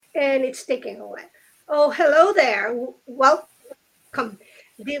and it's taking a while. Oh, hello there. Welcome.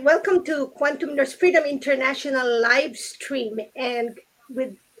 Welcome to Quantum Nurse Freedom International live stream, and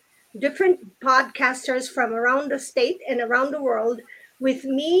with different podcasters from around the state and around the world. With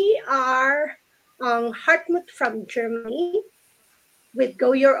me are Hartmut from Germany, with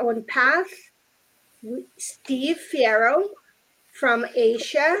Go Your Own Path, Steve Fierro from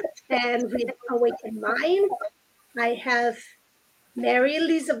Asia, and with Awaken Mind. I have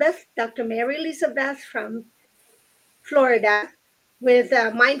Dr. Mary Elizabeth from Florida, with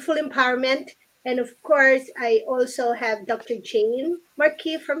mindful empowerment. And of course, I also have Dr. Jane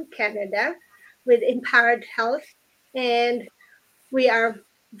Marquis from Canada with Empowered Health. And we are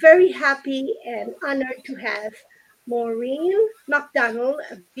very happy and honored to have Maureen McDonnell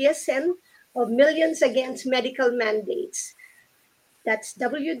of BSN of Millions Against Medical Mandates. That's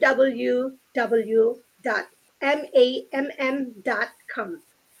www.mamm.com.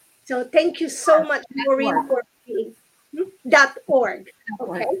 So thank you so much, Maureen, for being .org.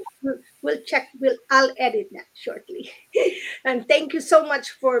 Okay, we'll check. I'll edit that shortly. And thank you so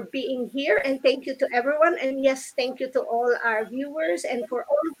much for being here, and thank you to everyone. And yes, thank you to all our viewers and for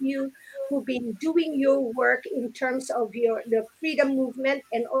all of you who've been doing your work in terms of the freedom movement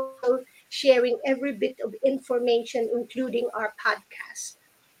and also sharing every bit of information, including our podcast.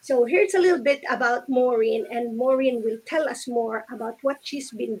 So here's a little bit about Maureen, and Maureen will tell us more about what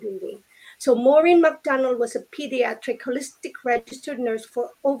she's been doing. So Maureen McDonnell was a pediatric holistic registered nurse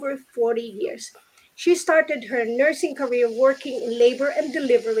for over 40 years. She started her nursing career working in labor and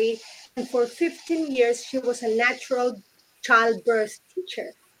delivery, and for 15 years, she was a natural childbirth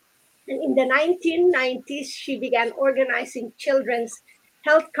teacher. And in the 1990s, she began organizing children's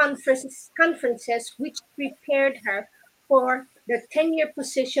health conferences, which prepared her for the 10-year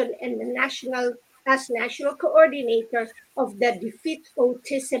position in the national coordinator of the Defeat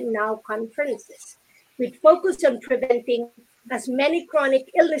Autism Now conferences, with focus on preventing as many chronic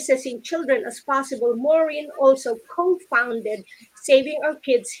illnesses in children as possible. Maureen also co-founded Saving Our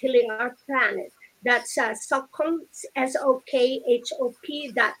Kids, Healing Our Planet. That's SOKHOP, SOKHOP.com.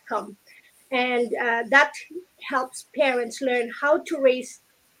 And that helps parents learn how to raise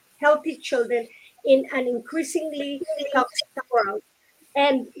healthy children in an increasingly toxic world.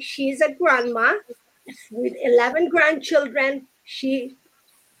 And she's a grandma with 11 grandchildren. She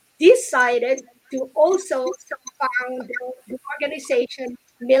decided to also found the organization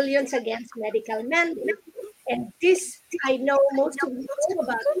Millions Against Medical Mandate. And this, I know most of you know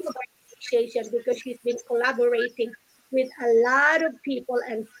about this organization because she's been collaborating with a lot of people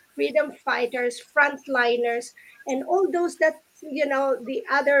and freedom fighters, frontliners, and all those that, the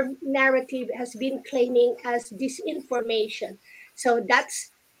other narrative has been claiming as disinformation. So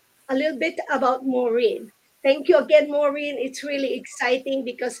that's a little bit about Maureen. Thank you again, Maureen. It's really exciting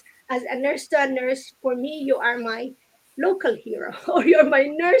because as a nurse to a nurse, for me, you are my local hero or you're my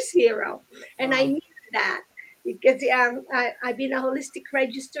nurse hero. And I need that because I've been a holistic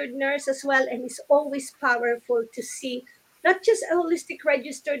registered nurse as well. And it's always powerful to see not just a holistic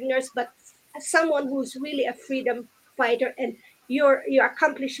registered nurse, but someone who's really a freedom fighter. And your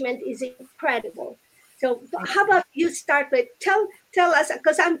accomplishment is incredible. So how about you start with tell us,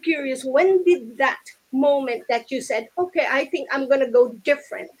 because I'm curious, when did that moment that you said, okay, I think I'm going to go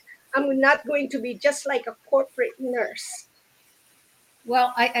different. I'm not going to be just like a corporate nurse.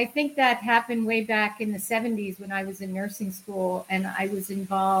 Well, I think that happened way back in the 70s when I was in nursing school and I was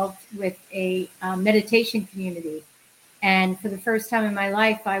involved with a meditation community. And for the first time in my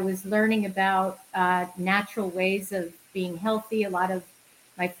life, I was learning about natural ways of being healthy. A lot of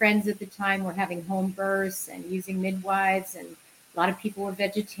my friends at the time were having home births and using midwives, and a lot of people were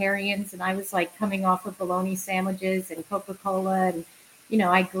vegetarians. And I was like coming off of bologna sandwiches and Coca-Cola. And,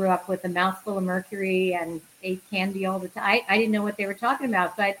 I grew up with a mouthful of mercury and ate candy all the time. I didn't know what they were talking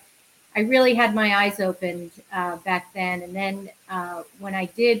about, but I really had my eyes opened back then. And then when I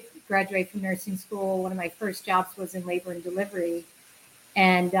did graduate from nursing school, one of my first jobs was in labor and delivery.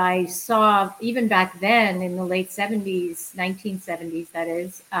 And I saw, even back then in the late 70s, 1970s, that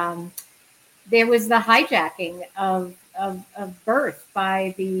is, there was the hijacking of birth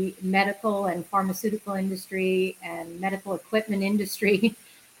by the medical and pharmaceutical industry and medical equipment industry.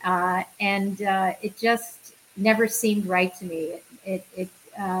 And it just never seemed right to me.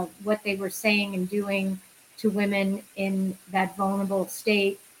 What they were saying and doing to women in that vulnerable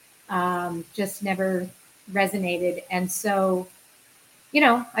state just never resonated. And so,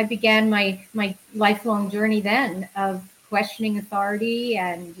 I began my lifelong journey then of questioning authority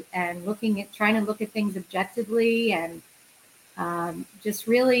and trying to look at things objectively, and just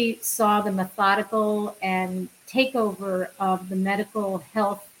really saw the methodical and takeover of the medical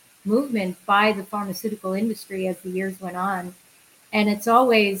health movement by the pharmaceutical industry as the years went on. And it's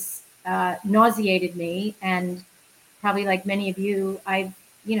always nauseated me. And probably like many of you, I've,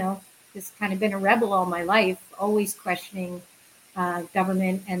 just kind of been a rebel all my life, always questioning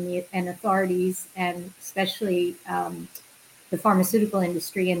government and authorities, and especially the pharmaceutical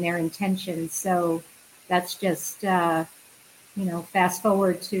industry and their intentions. So that's just, fast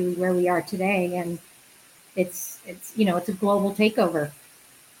forward to where we are today, and it's a global takeover.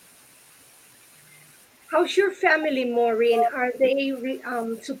 How's your family, Maureen? Are they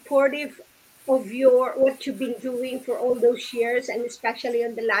supportive of your what you've been doing for all those years, and especially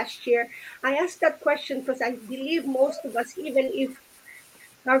in the last year? I asked that question because I believe most of us, even if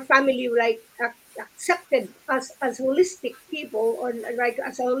our family accepted us as holistic people or like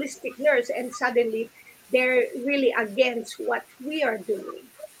as a holistic nurse, and suddenly they're really against what we are doing.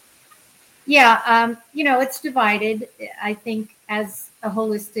 Yeah, it's divided. I think as a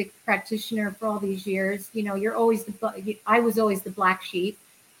holistic practitioner for all these years, you're always I was always the black sheep.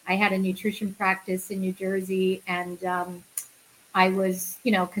 I had a nutrition practice in New Jersey, and I was,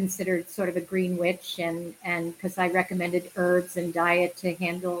 considered sort of a green witch, and because I recommended herbs and diet to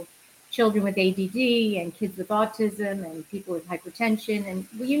handle children with ADD and kids with autism and people with hypertension, and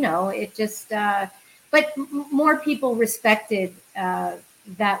it just. But more people respected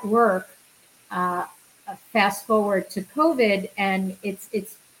that work. Uh, Fast forward to COVID, and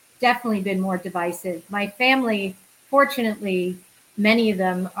it's definitely been more divisive. My family, fortunately, many of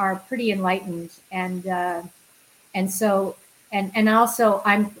them are pretty enlightened, and so and also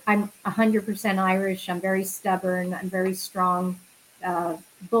I'm 100% Irish. I'm very stubborn. I'm very strong,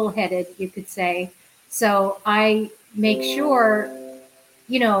 bullheaded, you could say. So I make sure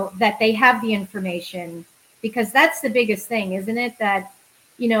that they have the information, because that's the biggest thing, isn't it? That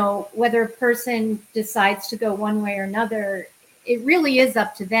whether a person decides to go one way or another, it really is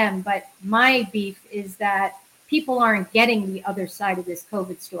up to them. But my beef is that people aren't getting the other side of this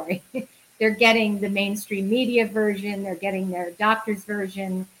COVID story. They're getting the mainstream media version, they're getting their doctor's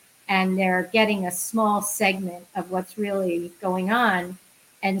version, and they're getting a small segment of what's really going on.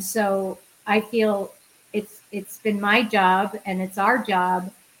 And so I feel it's been my job, and it's our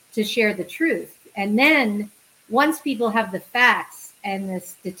job, to share the truth. And then once people have the facts and the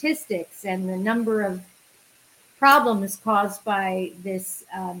statistics and the number of problems caused by this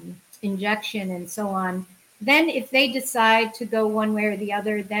injection and so on, then if they decide to go one way or the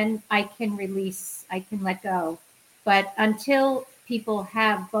other, then I can let go. But until people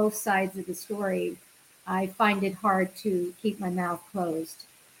have both sides of the story, I find it hard to keep my mouth closed.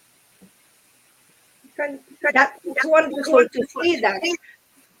 That's wonderful to see that,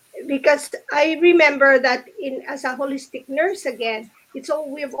 because I remember that in as a holistic nurse again, it's all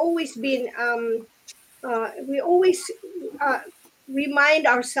we've always been we always uh, remind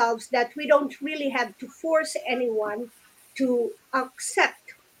ourselves that we don't really have to force anyone to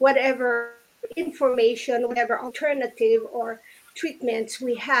accept whatever information, whatever alternative or treatments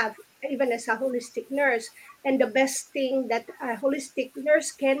we have, even as a holistic nurse. And the best thing that a holistic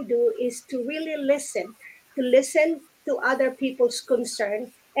nurse can do is to really listen, to listen to other people's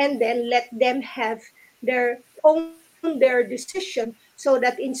concern, and then let them have own their decision, so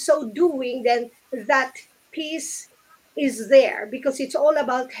that in so doing, then that peace is there, because it's all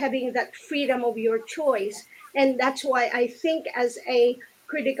about having that freedom of your choice. And that's why I think as a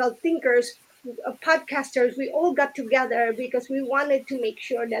critical thinkers, podcasters, we all got together because we wanted to make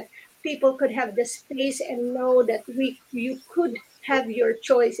sure that people could have the space and know that you could have your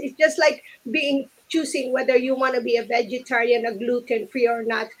choice. It's just like being choosing whether you want to be a vegetarian, a gluten free or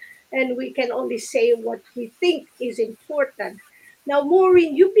not, and we can only say what we think is important. Now,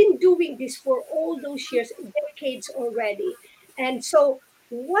 Maureen, you've been doing this for all those years, decades already. And so,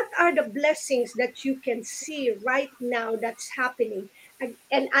 what are the blessings that you can see right now that's happening?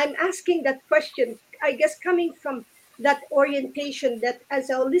 And I'm asking that question, I guess, coming from that orientation that as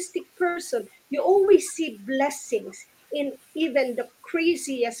a holistic person, you always see blessings in even the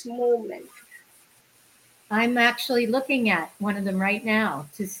craziest moment. I'm actually looking at one of them right now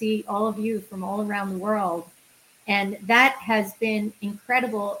to see all of you from all around the world. And that has been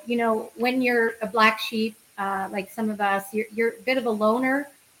incredible. When you're a black sheep, like some of us, you're a bit of a loner,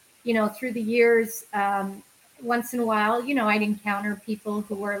 through the years. Once in a while, I'd encounter people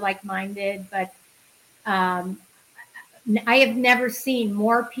who were like minded, but um, I have never seen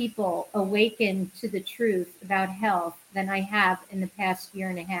more people awaken to the truth about health than I have in the past year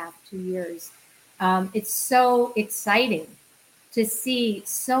and a half, 2 years. It's so exciting to see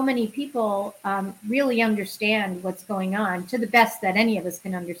so many people really understand what's going on, to the best that any of us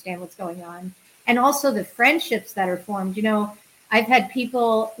can understand what's going on. And also the friendships that are formed. I've had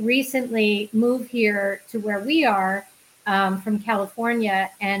people recently move here to where we are from California,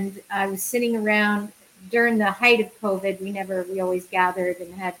 and I was sitting around during the height of COVID. We always gathered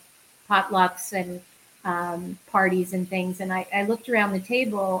and had potlucks and parties and things. And I looked around the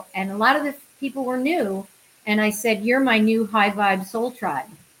table, and a lot of the people were new. And I said, "You're my new high vibe soul tribe."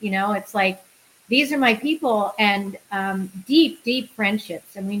 It's like, these are my people, and deep, deep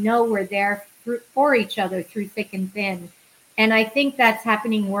friendships. And we know we're there for each other through thick and thin. And I think that's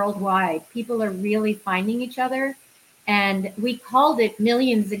happening worldwide. People are really finding each other. And we called it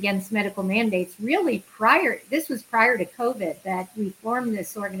Millions Against Medical Mandates really this was prior to COVID that we formed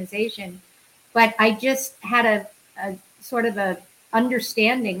this organization. But I just had a sort of a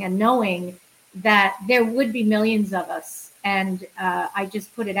understanding and knowing that there would be millions of us. And I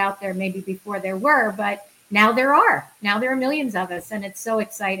just put it out there maybe before there were, but now there are. Now there are millions of us, and it's so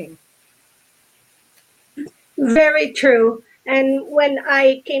exciting. Very true. And when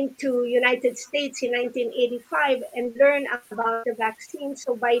I came to United States in 1985 and learned about the vaccine,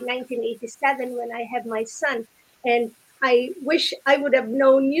 so by 1987 when I had my son, and I wish I would have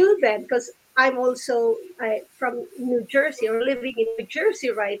known you then, because I'm also from New Jersey, or living in New Jersey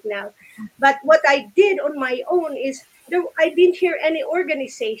right now. But what I did on my own is I didn't hear any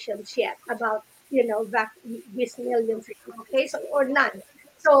organizations yet about these millions, okay, so or none.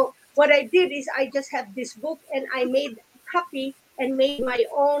 So what I did is I just have this book, and I made a copy and made my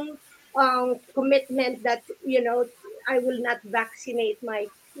own commitment that I will not vaccinate my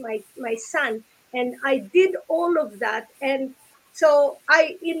son, and I did all of that. And so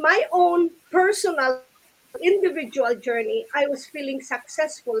in my own personal individual journey, I was feeling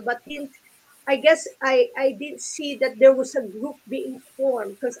successful, but didn't. I guess I didn't see that there was a group being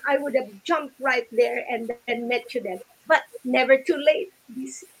formed, because I would have jumped right there and then met you then. But never too late.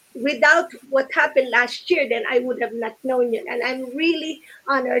 Without what happened last year, then I would have not known you. And I'm really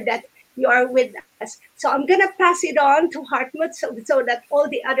honored that you are with us. So I'm going to pass it on to Hartmut, so that all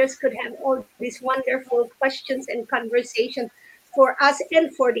the others could have all these wonderful questions and conversations for us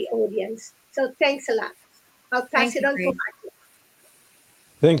and for the audience. So thanks a lot. I'll pass Thank it you, on to Grace. Hartmut.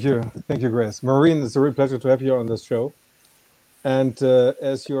 Thank you, Grace. Maureen, it's a real pleasure to have you on this show. And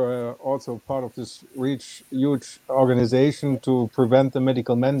as you're also part of this huge organization to prevent the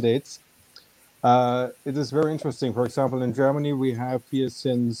medical mandates, it is very interesting. For example, in Germany, we have here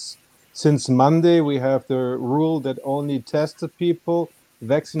since Monday, we have the rule that only tested people,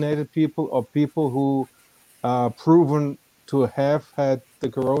 vaccinated people, or people who are proven to have had the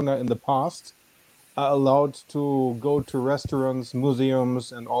corona in the past are allowed to go to restaurants,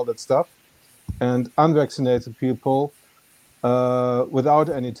 museums, and all that stuff. And unvaccinated people, without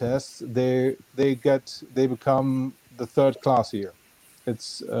any tests, they become the third class here.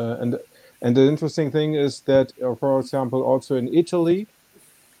 It's and the interesting thing is that, for example, also in Italy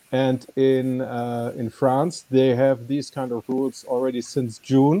and in France, they have these kind of rules already since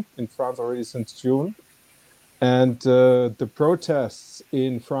June. In France, already since June. And the protests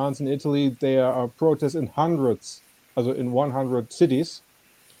in France and Italy, there are protests in hundreds, also in 100 cities.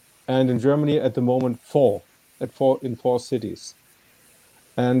 And in Germany at the moment, in 4 cities.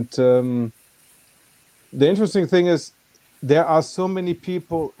 And the interesting thing is there are so many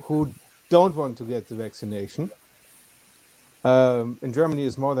people who don't want to get the vaccination. In Germany,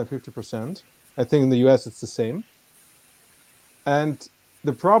 it's more than 50%. I think in the US, it's the same. And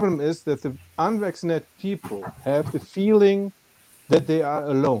the problem is that the unvaccinated people have the feeling that they are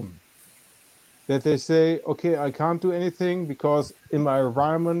alone. That they say, okay, I can't do anything because in my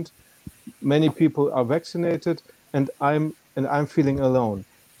environment, many people are vaccinated, and I'm feeling alone.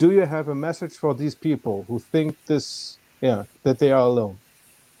 Do you have a message for these people who think that they are alone?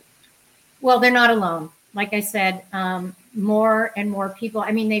 Well, they're not alone. Like I said, more and more people.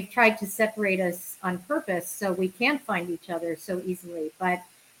 I mean, they've tried to separate us on purpose so we can't find each other so easily. But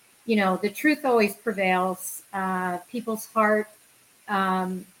the truth always prevails. People's heart,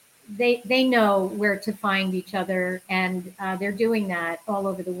 they know where to find each other, and they're doing that all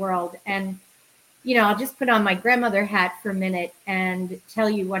over the world. And I'll just put on my grandmother hat for a minute and tell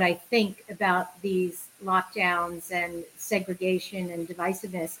you what I think about these lockdowns and segregation and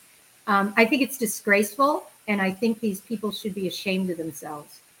divisiveness. I think it's disgraceful, and I think these people should be ashamed of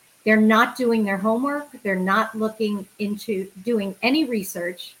themselves. They're not doing their homework. They're not looking into doing any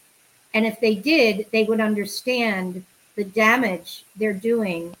research. And if they did, they would understand the damage they're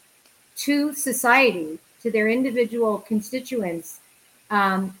doing to society, to their individual constituents,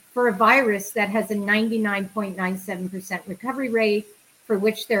 for a virus that has a 99.97% recovery rate, for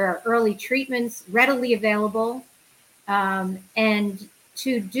which there are early treatments readily available. And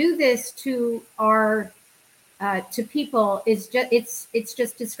to do this to our to people is just it's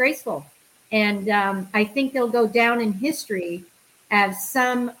just disgraceful, and I think they'll go down in history as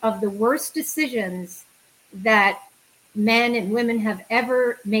some of the worst decisions that men and women have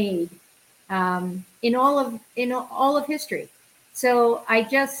ever made in all of history. So I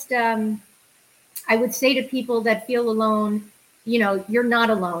just I would say to people that feel alone, you're not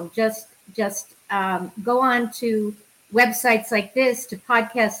alone. Just go on to websites like this, to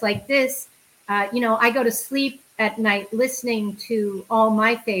podcasts like this. I go to sleep at night listening to all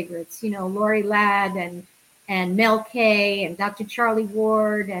my favorites. Lori Ladd and Mel K and Dr. Charlie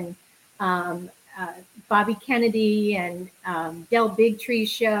Ward and um, Bobby Kennedy and Del Bigtree's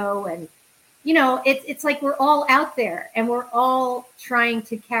show. And it's like we're all out there and we're all trying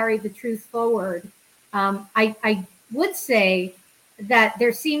to carry the truth forward. I would say that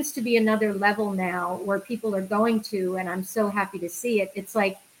there seems to be another level now where people are going to, and I'm so happy to see it. It's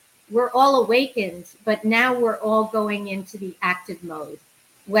like we're all awakened, but now we're all going into the active mode,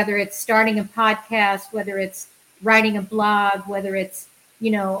 whether it's starting a podcast, whether it's writing a blog, whether it's,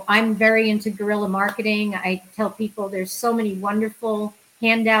 I'm very into guerrilla marketing. I tell people there's so many wonderful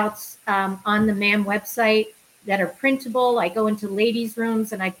handouts on the MAM website that are printable. I go into ladies'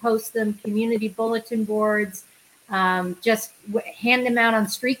 rooms and I post them, community bulletin boards, just hand them out on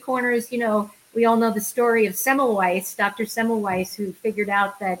street corners. We all know the story of Semmelweis, Dr. Semmelweis, who figured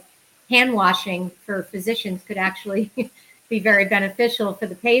out that hand washing for physicians could actually be very beneficial for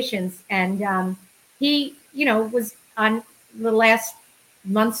the patients. And he, was on the last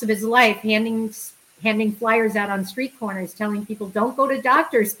months of his life handing flyers out on street corners, telling people don't go to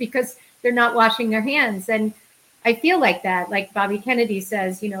doctors because they're not washing their hands. And I feel like that, like Bobby Kennedy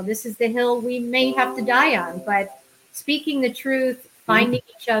says, this is the hill we may have to die on, but speaking the truth, finding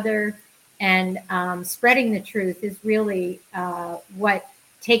each other, and spreading the truth is really what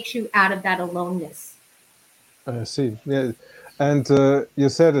takes you out of that aloneness. I see. Yeah, and you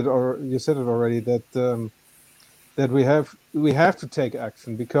said it already that that we have to take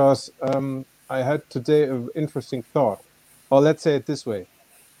action because I had today an interesting thought, or let's say it this way.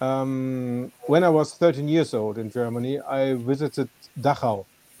 When I was 13 years old in Germany, I visited Dachau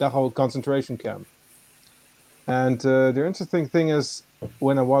concentration camp. And the interesting thing is,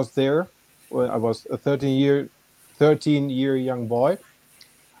 when I was there, when I was a 13-year young boy,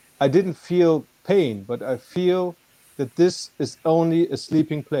 I didn't feel pain, but I feel that this is only a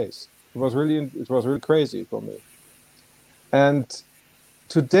sleeping place. It was really crazy for me. And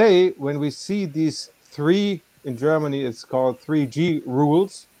today, when we see these three, in Germany, it's called 3G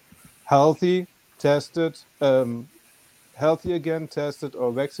rules: healthy, tested, healthy again, tested,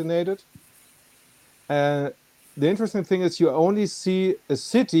 or vaccinated. And the interesting thing is you only see a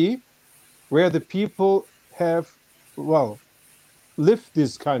city where the people have, lived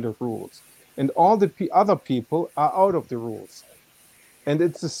these kind of rules. And all the other people are out of the rules. And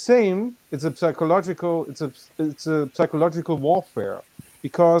it's the same, it's a psychological warfare.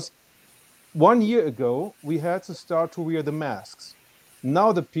 Because 1 year ago, we had to start to wear the masks.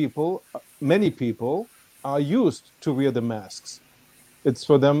 Now many people are used to wear the masks. It's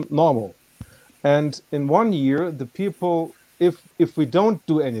for them normal. And in 1 year, the people, if we don't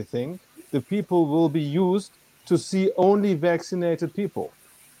do anything, the people will be used to see only vaccinated people.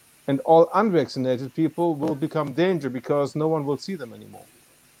 And all unvaccinated people will become danger because no one will see them anymore.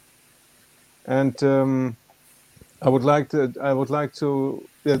 And I would like to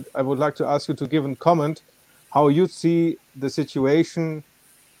ask you to give a comment how you see the situation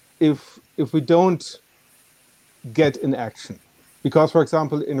if we don't get in action. Because, for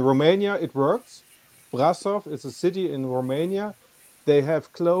example, in Romania, it works. Brasov is a city in Romania. They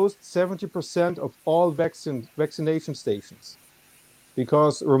have closed 70% of all vaccination stations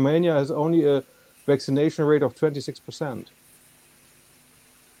because Romania has only a vaccination rate of 26%.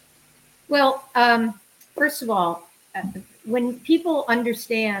 Well, first of all, when people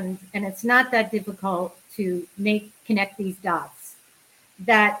understand, and it's not that difficult to connect these dots,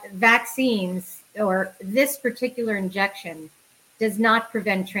 that vaccines or this particular injection does not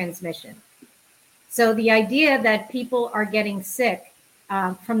prevent transmission. So the idea that people are getting sick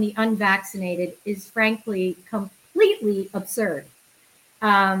from the unvaccinated is frankly completely absurd.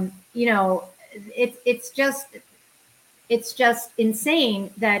 It's just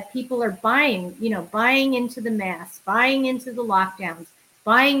insane that people are buying into the masks, buying into the lockdowns,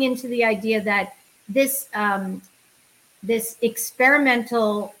 buying into the idea that this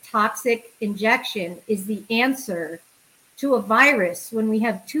experimental toxic injection is the answer to a virus when we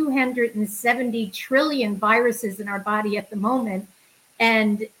have 270 trillion viruses in our body at the moment.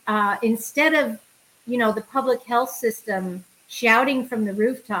 And instead of, the public health system shouting from the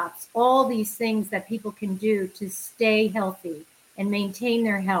rooftops all these things that people can do to stay healthy and maintain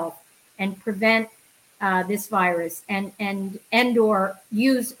their health and prevent this virus and or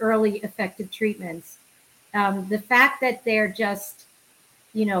use early effective treatments. The fact that they're just,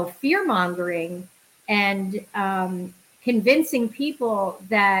 fear mongering and convincing people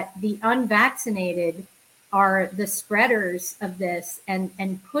that the unvaccinated are the spreaders of this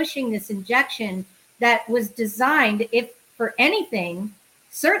and pushing this injection that was designed, if for anything,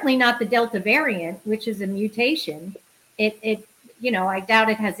 certainly not the Delta variant, which is a mutation. It I doubt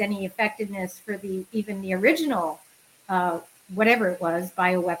it has any effectiveness for even the original, whatever it was,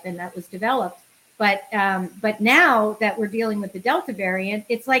 bioweapon that was developed. But now that we're dealing with the Delta variant,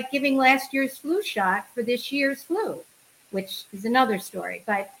 it's like giving last year's flu shot for this year's flu, which is another story.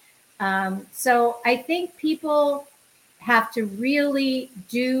 But so I think people have to really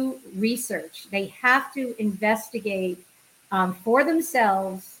do research. They have to investigate for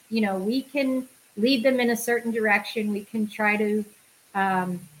themselves. We can lead them in a certain direction. We can try to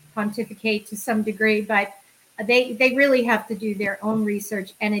pontificate to some degree, but they really have to do their own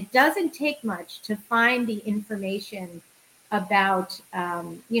research. And it doesn't take much to find the information about,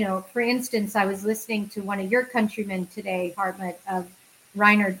 for instance, I was listening to one of your countrymen today, Hartmut, of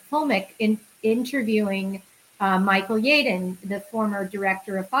Reinhard Fulmick, interviewing Michael Yaden, the former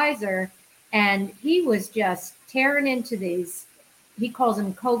director of Pfizer, and he was just tearing into these, he calls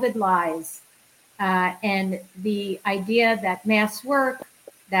them COVID lies, and the idea that masks work,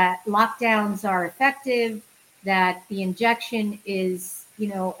 that lockdowns are effective, that the injection is,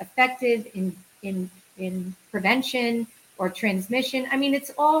 effective in prevention or transmission. I mean,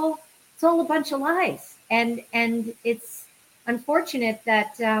 it's all a bunch of lies, and it's unfortunate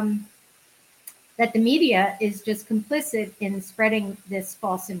that that the media is just complicit in spreading this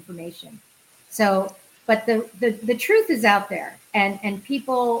false information. So, but the truth is out there, and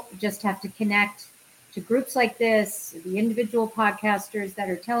people just have to connect to groups like this, the individual podcasters that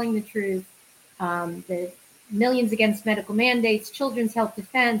are telling the truth, the Millions Against Medical Mandates, Children's Health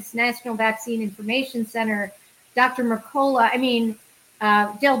Defense, National Vaccine Information Center, Dr. Mercola. I mean,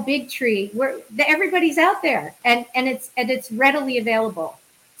 Del Bigtree. Everybody's out there, and it's readily available.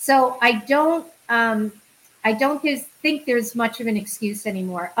 So I don't think there's much of an excuse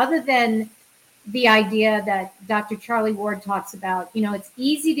anymore, other than the idea that Dr. Charlie Ward talks about. It's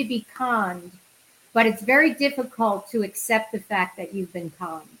easy to be conned, but it's very difficult to accept the fact that you've been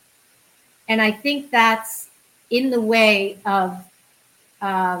conned. And I think that's in the way of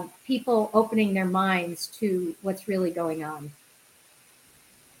people opening their minds to what's really going on.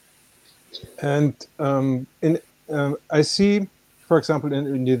 And I see, for example,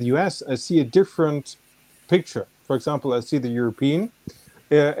 in the US, I see a different picture. For example, I see the European.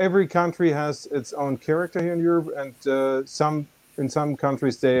 Every country has its own character here in Europe, and in some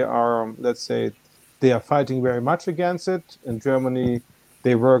countries they are, let's say, they are fighting very much against it. In Germany,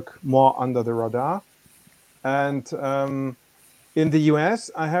 they work more under the radar. And in the US,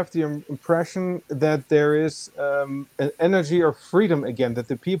 I have the impression that there is an energy of freedom again, that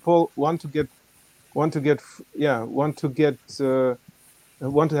the people want to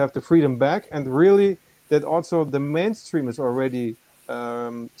have the freedom back, and really that also the mainstream is already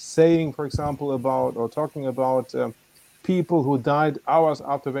saying, for example, talking about people who died hours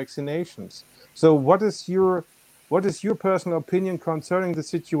after vaccinations. So what is your personal opinion concerning the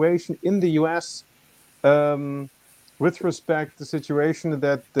situation in the US with respect to the situation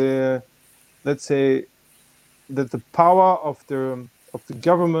that let's say that the power of the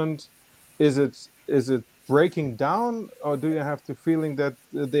government, is it breaking down, or do you have the feeling that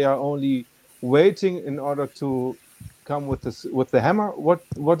they are only waiting in order to come with the hammer?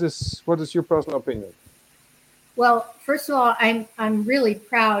 What is your personal opinion? Well, first of all, I'm really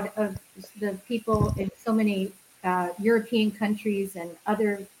proud of the people in so many European countries and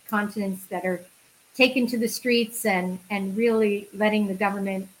other continents that are taken to the streets and really letting the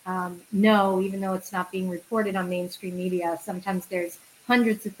government know, even though it's not being reported on mainstream media. Sometimes there's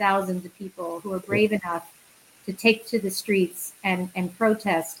hundreds of thousands of people who are brave enough to take to the streets and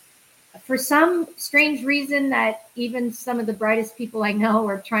protest. For some strange reason that even some of the brightest people I know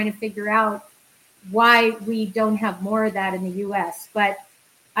are trying to figure out why we don't have more of that in the US. But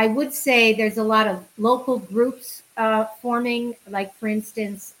I would say there's a lot of local groups forming. Like, for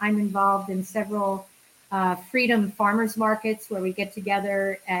instance, I'm involved in several freedom farmers markets where we get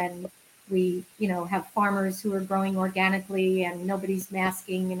together and we, have farmers who are growing organically and nobody's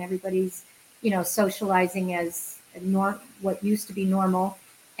masking and everybody's, socializing as what used to be normal.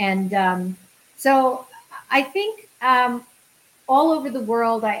 And so I think all over the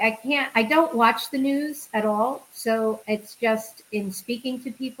world. I don't watch the news at all. So it's just in speaking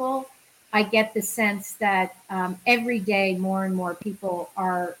to people, I get the sense that every day more and more people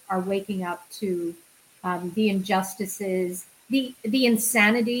are waking up to the injustices, the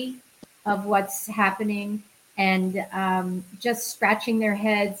insanity of what's happening, and just scratching their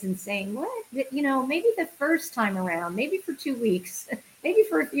heads and saying, what, maybe the first time around, maybe for 2 weeks, maybe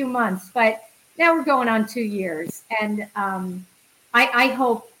for a few months, but now we're going on 2 years. And I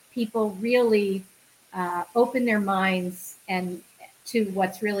hope people really open their minds and to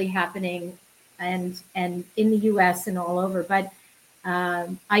what's really happening and in the U.S. and all over. But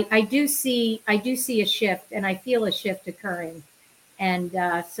I do see a shift, and I feel a shift occurring, and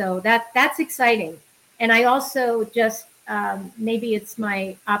so that's exciting. And I also just maybe it's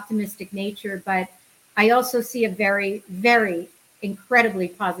my optimistic nature, but I also see a very, very incredibly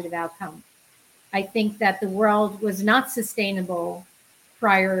positive outcome. I think that the world was not sustainable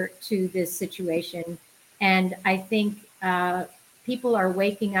prior to this situation. And I think people are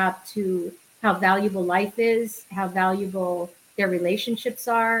waking up to how valuable life is, how valuable their relationships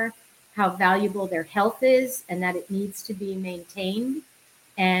are, how valuable their health is, and that it needs to be maintained.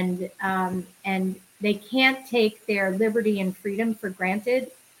 And they can't take their liberty and freedom for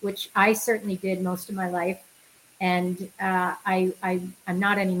granted, which I certainly did most of my life. And I'm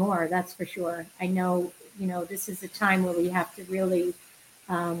not anymore, that's for sure. I know, this is a time where we have to really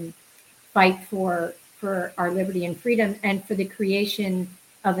fight for our liberty and freedom and for the creation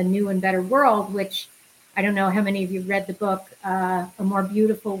of a new and better world, which I don't know how many of you read the book, A More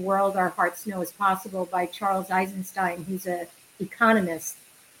Beautiful World Our Hearts Know Is Possible by Charles Eisenstein, who's an economist.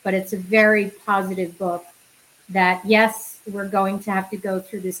 But it's a very positive book that, yes, we're going to have to go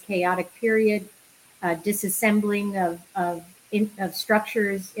through this chaotic period, disassembling of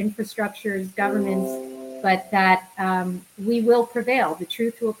structures, infrastructures, governments, but that we will prevail. The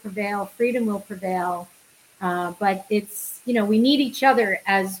truth will prevail. Freedom will prevail. But it's, we need each other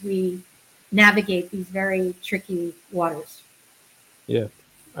as we navigate these very tricky waters. Yeah,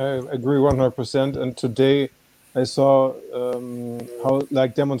 I agree 100%. And today I saw how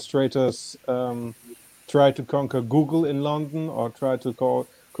demonstrators try to conquer Google in London, or try to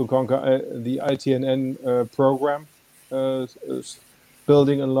conquer the ITNN program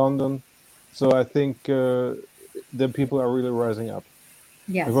building in London. So I think the people are really rising up.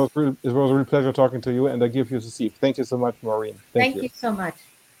 Yes. It was a real pleasure talking to you, and I give you the seat. Thank you so much, Maureen. Thank you so much.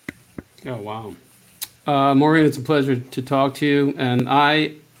 Oh, wow. Maureen, it's a pleasure to talk to you. And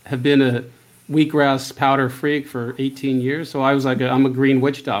I have been a wheatgrass powder freak for 18 years. So I was I'm a green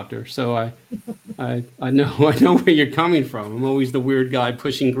witch doctor. So I know where you're coming from. I'm always the weird guy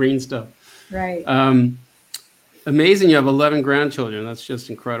pushing green stuff. Right. Amazing. You have 11 grandchildren. That's just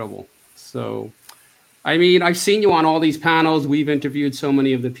incredible. So, I mean, I've seen you on all these panels. We've interviewed so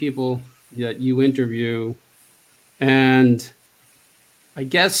many of the people that you interview. And I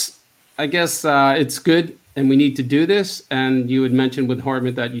guess it's good, and we need to do this. And you had mentioned with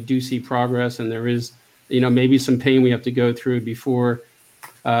Hartmut that you do see progress, and there is, maybe some pain we have to go through before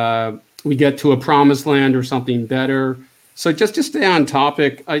we get to a promised land or something better. So just to stay on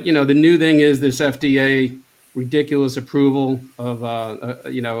topic, the new thing is this FDA ridiculous approval of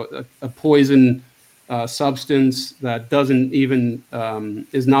a poison substance that doesn't even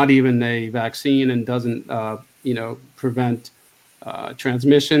is not even a vaccine and doesn't prevent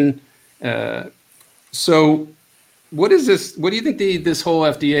transmission. So what is this? What do you think this whole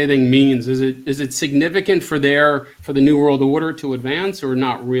FDA thing means? Is it significant for the New World Order to advance, or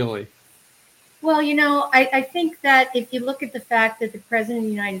not really? Well, I think that if you look at the fact that the President of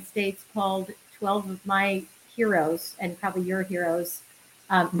the United States called 12 of my heroes, and probably your heroes,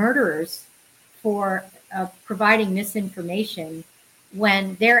 murderers for providing misinformation,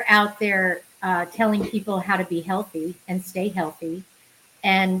 when they're out there telling people how to be healthy and stay healthy.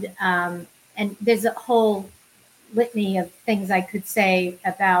 And there's a whole litany of things I could say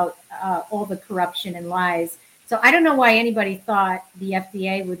about all the corruption and lies. So I don't know why anybody thought the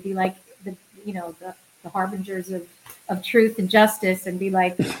FDA would be like the harbingers of truth and justice, and be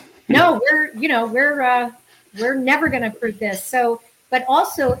like, no, we're never going to approve this. So, but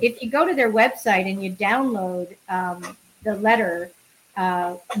also if you go to their website and you download the letter,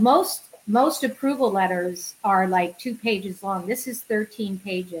 most approval letters are like 2 pages long. This is 13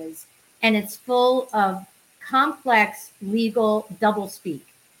 pages, and it's full of complex legal doublespeak.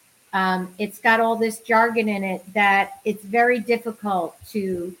 It's got all this jargon in it that it's very difficult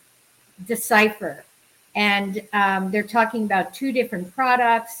to decipher. And they're talking about 2 different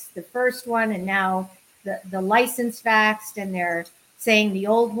products, the first one, and now the license faxed, and they're saying the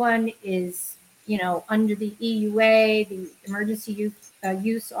old one is under the EUA, the emergency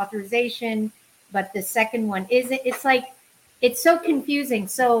use authorization, but the second one isn't. It's like, it's so confusing.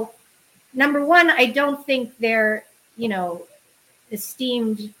 So number one, I don't think they're,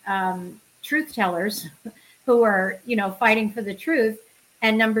 esteemed truth tellers who are, fighting for the truth.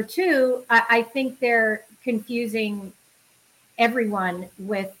 And number two, I think they're confusing everyone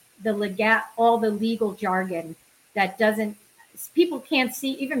with all the legal jargon that people can't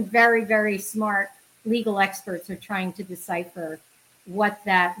see. Even very, very smart legal experts are trying to decipher what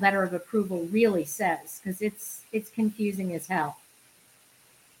that letter of approval really says, because it's confusing as hell.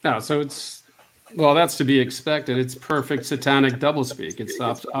 No, so that's to be expected. It's perfect satanic doublespeak. It's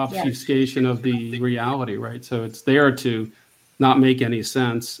obfuscation of the reality, right? So it's there to not make any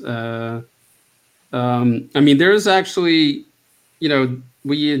sense. There's actually,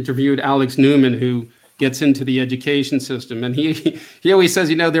 we interviewed Alex Newman, who gets into the education system, and he always says,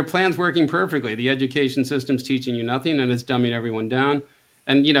 their plan's working perfectly. The education system's teaching you nothing, and it's dumbing everyone down.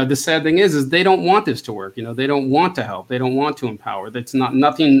 And the sad thing is they don't want this to work. They don't want to help. They don't want to empower.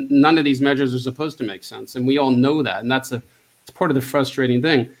 None of these measures are supposed to make sense, and we all know that. And it's part of the frustrating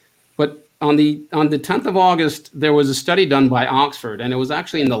thing. But on the 10th of August, there was a study done by Oxford, and it was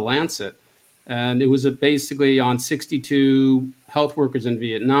actually in the Lancet, and it was basically on 62 health workers in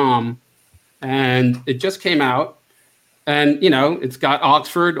Vietnam, and it just came out. And it's got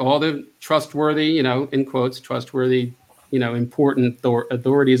Oxford, all the trustworthy, in quotes, trustworthy, important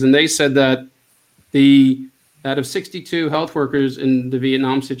authorities. And they said that out of 62 health workers in the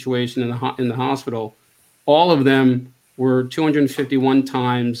Vietnam situation in the hospital, all of them were 251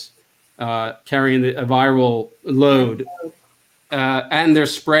 times carrying a viral load, and they're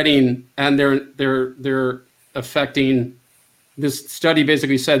spreading, and they're affecting. This study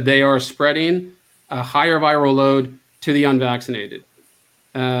basically said they are spreading a higher viral load to the unvaccinated.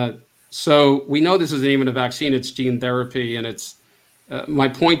 So we know this isn't even a vaccine, it's gene therapy. And it's, my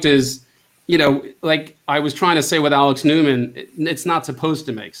point is, like I was trying to say with Alex Newman, it's not supposed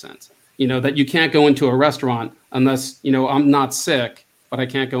to make sense, that you can't go into a restaurant unless, I'm not sick, but I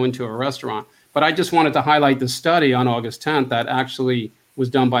can't go into a restaurant. But I just wanted to highlight the study on August 10th that actually was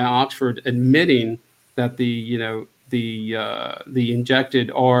done by Oxford, admitting that the injected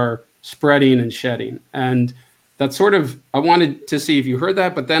are spreading and shedding. And that's I wanted to see if you heard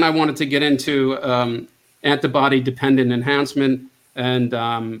that, but then I wanted to get into antibody-dependent enhancement and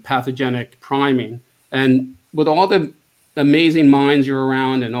pathogenic priming. And with all the amazing minds you're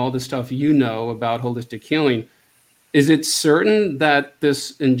around and all the stuff about holistic healing, is it certain that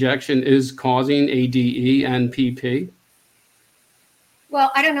this injection is causing ADE and PP?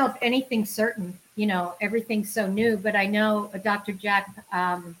 Well, I don't know if anything's certain. Everything's so new, but I know Dr. Jack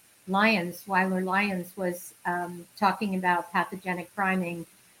Weiler Lyons was talking about pathogenic priming,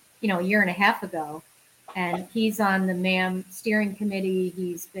 a year and a half ago. And he's on the MAM steering committee.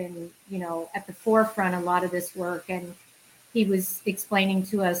 He's been, at the forefront of a lot of this work. And he was explaining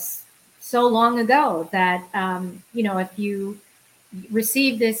to us so long ago that, if you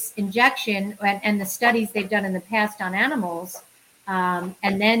receive this injection and the studies they've done in the past on animals,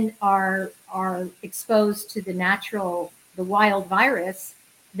 and then are exposed to the wild virus,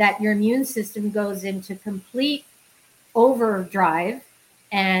 that your immune system goes into complete overdrive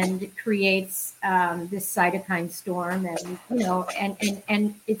and creates this cytokine storm. And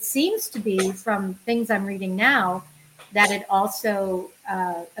and it seems to be, from things I'm reading now, that it also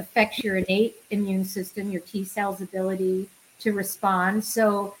affects your innate immune system, your T cells' ability to respond.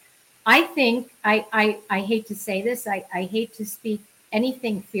 So I think, I hate to say this, I hate to speak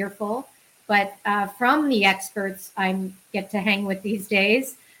anything fearful, but from the experts I get to hang with these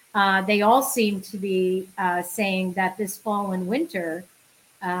days, they all seem to be saying that this fall and winter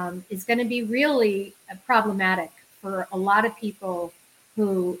is going to be really problematic for a lot of people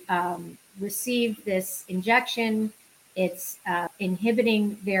who receive this injection. It's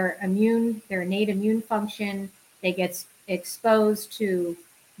inhibiting their innate immune function. They get exposed to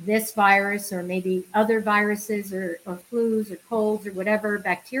this virus, or maybe other viruses, or flus or colds or whatever,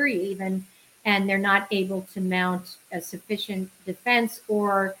 bacteria even, and they're not able to mount a sufficient defense,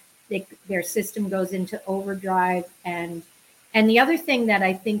 or their system goes into overdrive. And the other thing that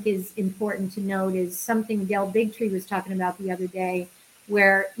I think is important to note is something Del Bigtree was talking about the other day,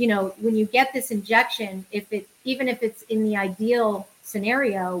 where, when you get this injection, even if it's in the ideal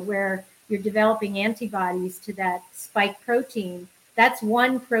scenario where you're developing antibodies to that spike protein, that's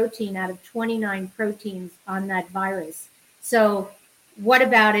one protein out of 29 proteins on that virus. So what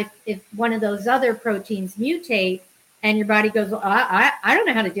about if one of those other proteins mutate and your body goes, well, I don't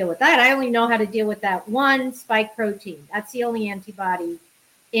know how to deal with that. I only know how to deal with that one spike protein. That's the only antibody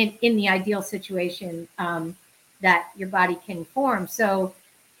in the ideal situation that your body can form. So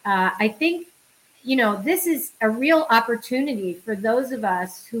I think, this is a real opportunity for those of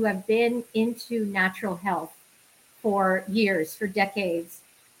us who have been into natural health for years, for decades,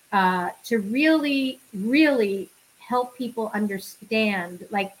 to really, really help people understand.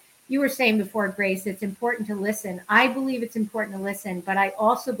 Like you were saying before, Grace, it's important to listen. I believe it's important to listen, but I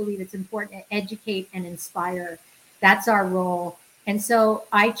also believe it's important to educate and inspire. That's our role. And so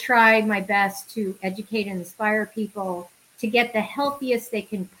I try my best to educate and inspire people to get the healthiest they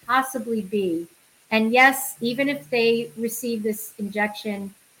can possibly be. And yes, even if they receive this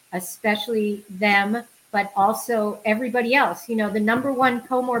injection, especially them, but also everybody else, the number one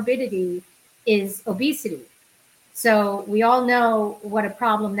comorbidity is obesity. So we all know what a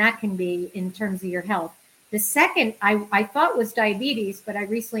problem that can be in terms of your health. The second I thought was diabetes, but I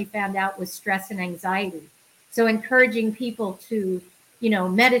recently found out was stress and anxiety. So encouraging people to,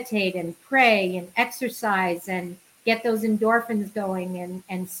 meditate and pray and exercise and get those endorphins going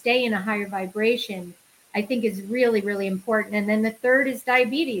and stay in a higher vibration, I think is really, really important. And then the third is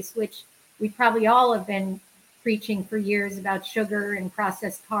diabetes, which we probably all have been preaching for years about sugar and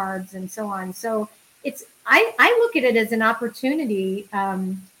processed carbs and so on. So I look at it as an opportunity.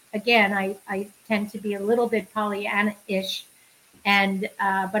 Again, I tend to be a little bit Pollyanna-ish, but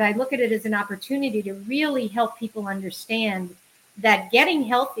I look at it as an opportunity to really help people understand that getting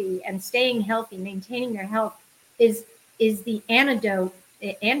healthy and staying healthy, maintaining their health, is the antidote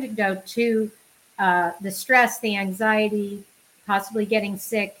to the stress, the anxiety, possibly getting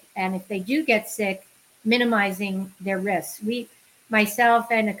sick, and if they do get sick, minimizing their risks. Myself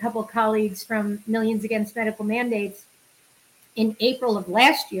and a couple colleagues from Millions Against Medical Mandates, in April of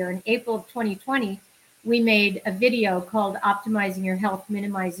last year, in April of 2020, we made a video called Optimizing Your Health,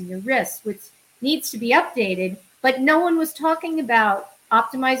 Minimizing Your Risks, which needs to be updated, but no one was talking about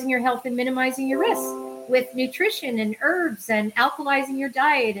optimizing your health and minimizing your risks with nutrition and herbs and alkalizing your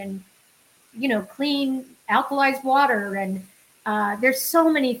diet and, clean alkalized water. And there's so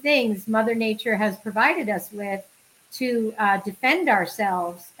many things Mother Nature has provided us with to defend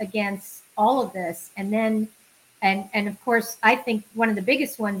ourselves against all of this. And then, and of course, I think one of the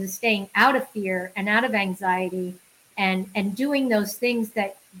biggest ones is staying out of fear and out of anxiety and doing those things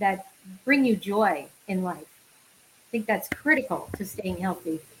that bring you joy in life. I think that's critical to staying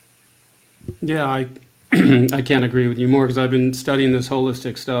healthy. Yeah, I can't agree with you more because I've been studying this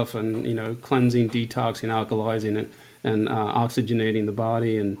holistic stuff and, cleansing, detoxing, alkalizing it, and oxygenating the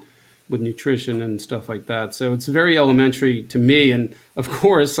body and with nutrition and stuff like that. So it's very elementary to me. And of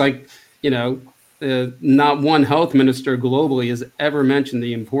course, not one health minister globally has ever mentioned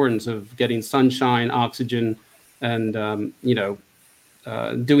the importance of getting sunshine, oxygen, and,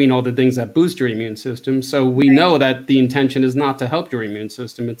 doing all the things that boost your immune system. So we know that the intention is not to help your immune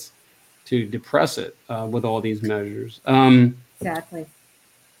system. It's to depress it with all these measures. Exactly.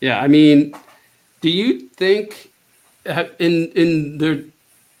 Yeah. I mean, do you think in the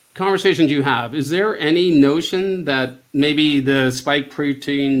conversations you have, is there any notion that maybe the spike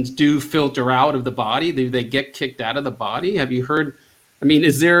proteins do filter out of the body? Do they get kicked out of the body? Have you heard? I mean,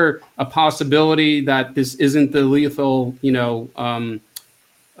 is there a possibility that this isn't the lethal,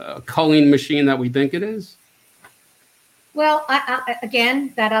 culling machine that we think it is? Well,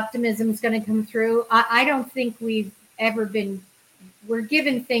 again, that optimism is going to come through. I don't think we've ever been, we're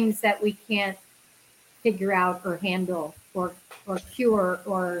given things that we can't figure out or handle or cure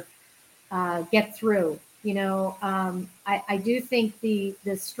or get through. I do think the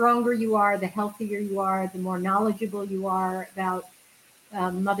stronger you are, the healthier you are, the more knowledgeable you are about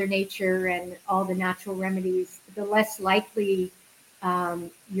Mother Nature and all the natural remedies, the less likely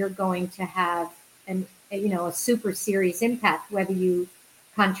you're going to have a super serious impact, whether you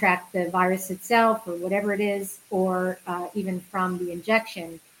contract the virus itself or whatever it is, or even from the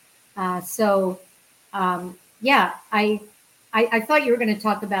injection. I thought you were going to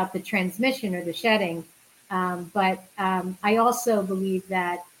talk about the transmission or the shedding, but I also believe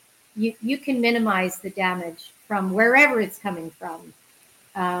that you can minimize the damage from wherever it's coming from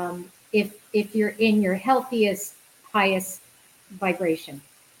if you're in your healthiest, highest vibration,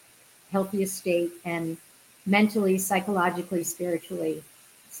 healthiest state, and mentally, psychologically, spiritually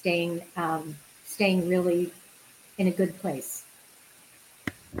staying really in a good place,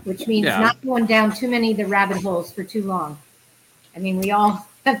 which means not going down too many of the rabbit holes for too long. I mean, we all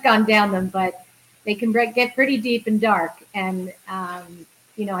have gone down them, but they can get pretty deep and dark. And, I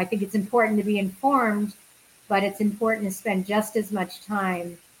think it's important to be informed, but it's important to spend just as much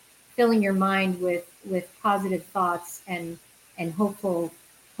time filling your mind with positive thoughts and hopeful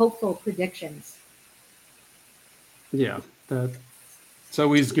predictions. Yeah, It's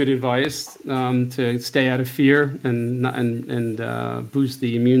always good advice to stay out of fear and boost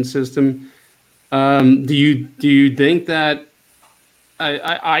the immune system. Do you think that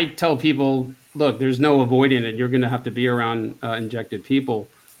I tell people, look, there's no avoiding it. You're going to have to be around injected people.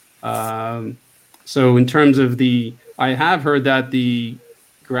 So in terms of I have heard that the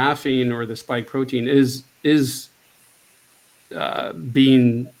graphene or the spike protein is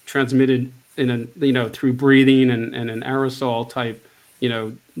being transmitted through breathing and an aerosol type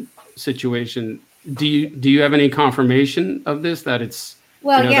situation. Do you have any confirmation of this, that it's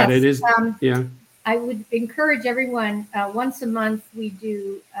Well, that it yes. is? Yeah. I would encourage everyone, once a month we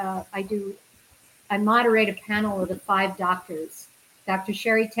do, I moderate a panel of the 5 doctors: Dr.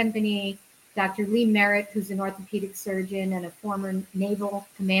 Sherry Tempany, Dr. Lee Merritt, who's an orthopedic surgeon and a former naval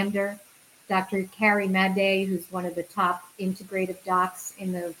commander, Dr. Carrie Madday, who's one of the top integrative docs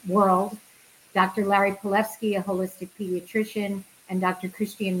in the world, Dr. Larry Pilevsky, a holistic pediatrician, and Dr.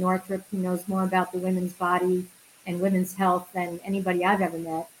 Christian Northrup, who knows more about the women's body and women's health than anybody I've ever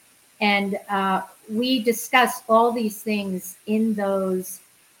met. And we discuss all these things in those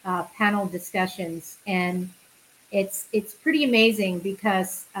panel discussions, and it's pretty amazing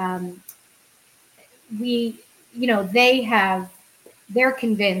because they're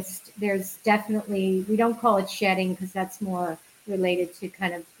convinced there's definitely, we don't call it shedding because that's more related to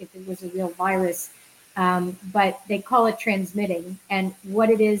kind of if it was a real virus, but they call it transmitting, and what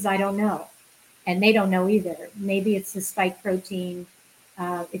it is I don't know, and they don't know either. Maybe it's the spike protein.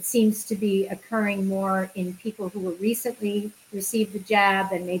 It seems to be occurring more in people who were recently received the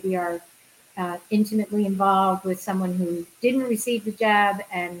jab and maybe are intimately involved with someone who didn't receive the jab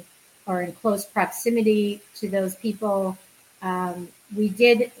and are in close proximity to those people. We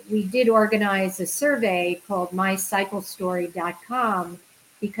did organize a survey called mycyclestory.com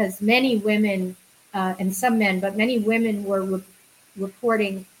because many women and some men, but many women were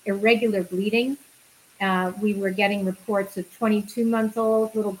reporting irregular bleeding. We were getting reports of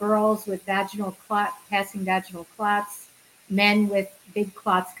 22-month-old little girls with passing vaginal clots, men with big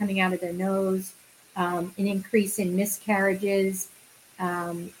clots coming out of their nose, an increase in miscarriages,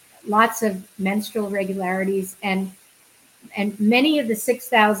 lots of menstrual irregularities, and many of the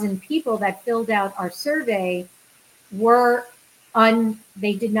 6,000 people that filled out our survey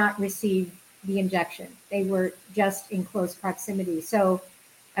they did not receive the injection. They were just in close proximity. So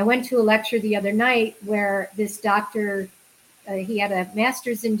I went to a lecture the other night where this doctor, he had a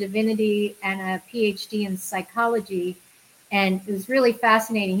master's in divinity and a PhD in psychology, and it was really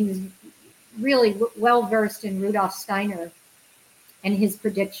fascinating. He was really well versed in Rudolf Steiner and his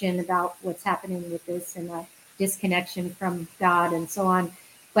prediction about what's happening with this and the disconnection from God and so on.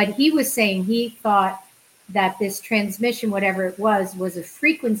 But he was saying he thought that this transmission, whatever it was a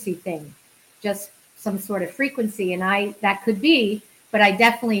frequency thing, just some sort of frequency. And that could be, but I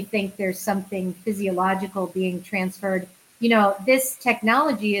definitely think there's something physiological being transferred. This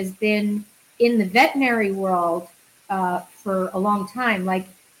technology has been in the veterinary world for a long time. Like,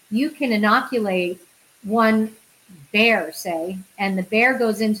 you can inoculate one bear, say, and the bear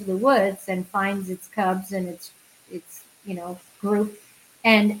goes into the woods and finds its cubs and its group,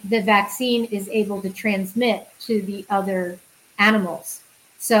 and the vaccine is able to transmit to the other animals.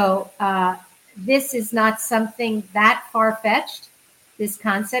 So this is not something that far-fetched, this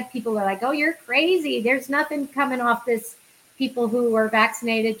concept. People are like, oh, you're crazy. There's nothing coming off this, people who are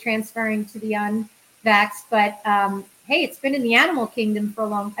vaccinated transferring to the unvaxxed. But hey, it's been in the animal kingdom for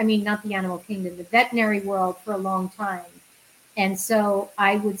not the animal kingdom, the veterinary world for a long time. And so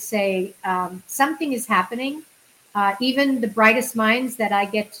I would say something is happening. Even the brightest minds that I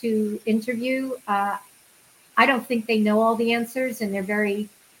get to interview, I don't think they know all the answers, and they're very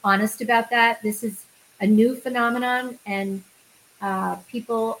honest about that. This is a new phenomenon, and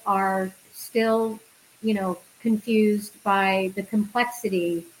people are still, confused by the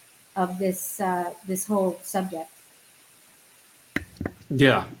complexity of this whole subject.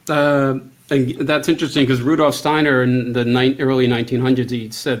 Yeah, and that's interesting because Rudolf Steiner in the early 1900s, he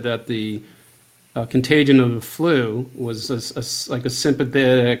said that the contagion of the flu was like a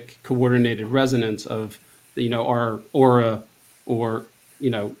sympathetic coordinated resonance of our aura, or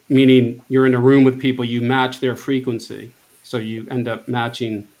meaning you're in a room with people, you match their frequency, so you end up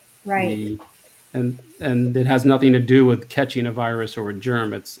matching. Right. And it has nothing to do with catching a virus or a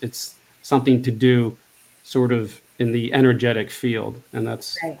germ. It's something to do sort of in the energetic field, and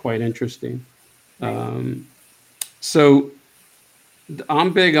that's Right. quite interesting. Right. So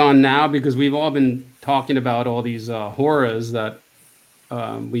I'm big on now, because we've all been talking about all these horrors that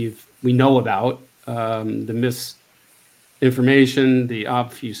we know about, the misinformation, the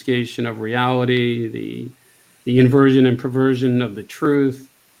obfuscation of reality, the inversion and perversion of the truth.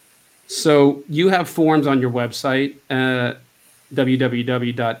 So you have forms on your website,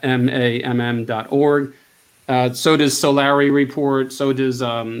 www.mamm.org. So does Solari Report. So does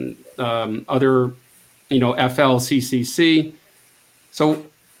other, FLCCC. So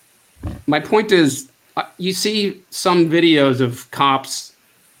my point is, you see some videos of cops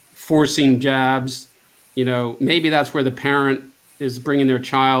forcing jabs. Maybe that's where the parent is bringing their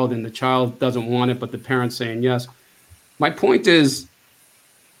child and the child doesn't want it, but the parent's saying yes. My point is,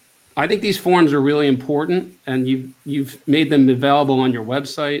 I think these forms are really important, and you've made them available on your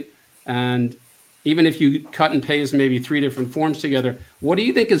website. And even if you cut and paste maybe 3 different forms together, what do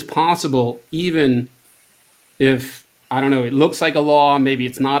you think is possible, even if, I don't know, it looks like a law, maybe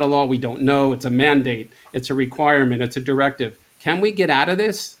it's not a law, we don't know, it's a mandate, it's a requirement, it's a directive. Can we get out of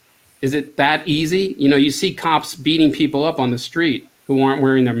this? Is it that easy? You see cops beating people up on the street who aren't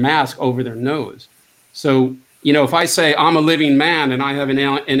wearing their mask over their nose. So, if I say I'm a living man and I have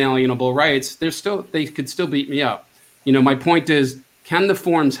inalienable rights, they could still beat me up. My point is, can the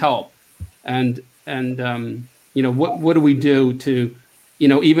forms help? And what do we do to,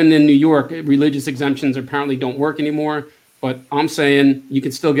 even in New York, religious exemptions apparently don't work anymore. But I'm saying you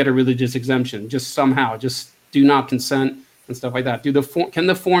can still get a religious exemption, just somehow, just do not consent and stuff like that. Can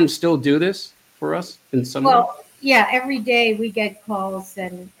the forms still do this for us in some way? Well, yeah, every day we get calls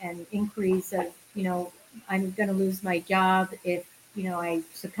and inquiries of, I'm going to lose my job if, I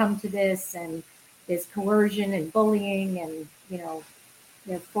succumb to this, and there's coercion and bullying, and,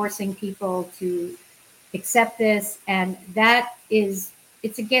 they're forcing people to accept this. And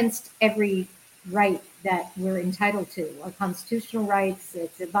it's against every right that we're entitled to, our constitutional rights.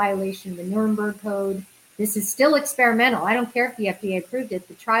 It's a violation of the Nuremberg Code. This is still experimental. I don't care if the FDA approved it.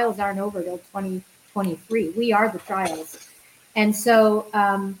 The trials aren't over till 2023. We are the trials. And so,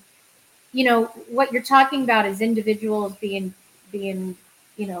 what you're talking about is individuals being,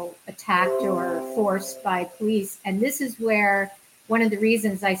 attacked or forced by police. And this is where one of the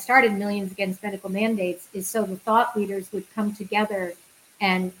reasons I started Millions Against Medical Mandates is so the thought leaders would come together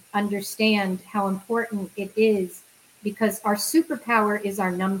and understand how important it is, because our superpower is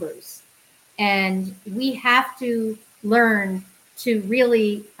our numbers. And we have to learn to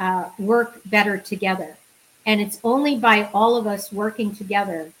really work better together. And it's only by all of us working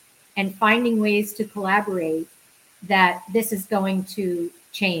together and finding ways to collaborate that this is going to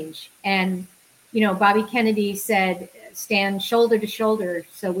change. And, Bobby Kennedy said, stand shoulder to shoulder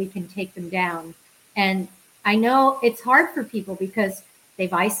so we can take them down. And I know it's hard for people because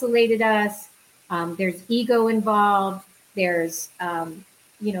they've isolated us. There's ego involved. There's,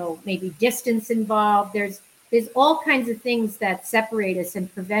 maybe distance involved. There's all kinds of things that separate us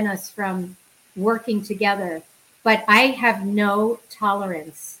and prevent us from working together. But I have no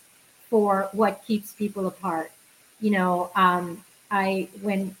tolerance for what keeps people apart. When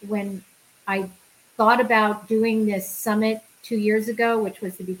I thought about doing this summit 2 years ago, which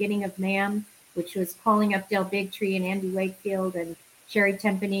was the beginning of MAM, which was calling up Del Bigtree and Andy Wakefield and Sherry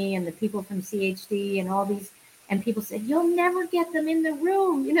Tempany and the people from CHD and all these, and people said, you'll never get them in the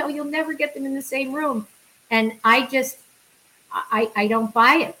room. You'll never get them in the same room. And I don't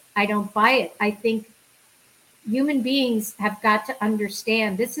buy it. I don't buy it. I think human beings have got to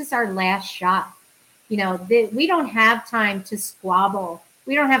understand this is our last shot. We don't have time to squabble.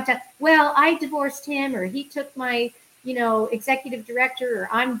 We don't have to, well, I divorced him, or he took my, executive director, or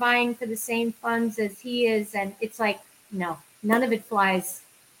I'm vying for the same funds as he is. And it's like, no, none of it flies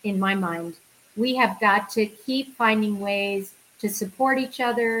in my mind. We have got to keep finding ways to support each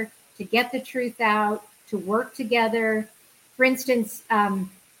other, to get the truth out, to work together. For instance,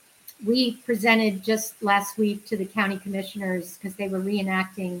 we presented just last week to the county commissioners because they were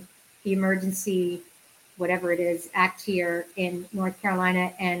reenacting the emergency, whatever it is, act here in North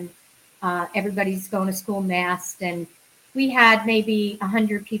Carolina, and everybody's going to school masked. And we had maybe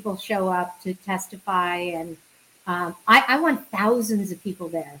 100 people show up to testify, and I want thousands of people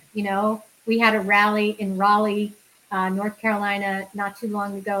there. We had a rally in Raleigh, North Carolina, not too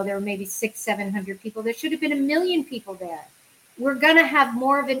long ago. There were maybe 600-700 people. There should have been 1 million people there. We're going to have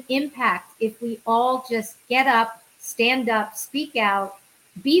more of an impact if we all just get up, stand up, speak out,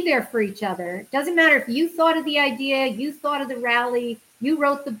 be there for each other. Doesn't matter if you thought of the idea, you thought of the rally, you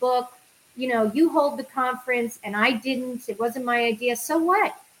wrote the book, you hold the conference, and I didn't. It wasn't my idea. So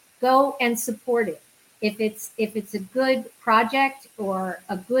what? Go and support it. If it's a good project or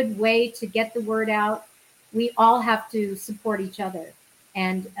a good way to get the word out, we all have to support each other,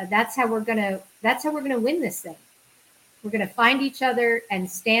 and that's how we're gonna win this thing. We're gonna find each other and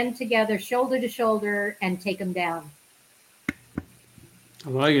stand together, shoulder to shoulder, and take them down. I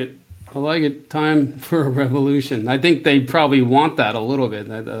like it. I like it. Time for a revolution. I think they probably want that a little bit,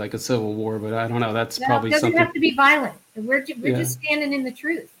 like a civil war, but I don't know. That's No, it probably doesn't something. have to be violent. We're Yeah, just standing in the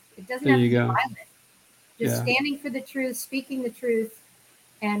truth. It doesn't there have to you be go. violent. Just Yeah. standing for the truth, speaking the truth.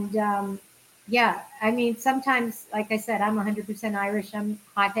 And yeah, I mean, sometimes, like I said, I'm 100% Irish. I'm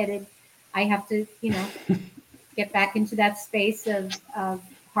hot-headed. I have to, get back into that space of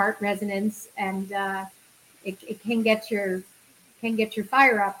heart resonance, and it can get your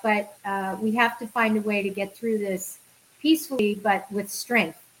fire up. But we have to find a way to get through this peacefully, but with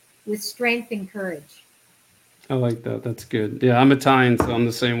strength and courage. I like that. That's good. Yeah, I'm Italian, so I'm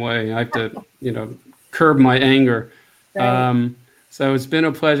the same way. I have to, curb my anger. Right. Um, so it's been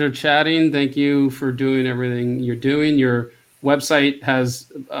a pleasure chatting. Thank you for doing everything you're doing. Your website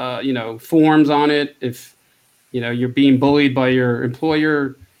has, forms on it. If you're being bullied by your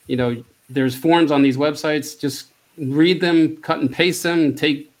employer, there's forms on these websites. Just read them, cut and paste them, and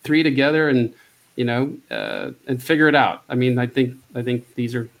take 3 together, and and figure it out. I mean, I think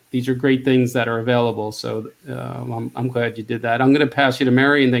these are great things that are available. So I'm glad you did that. I'm going to pass you to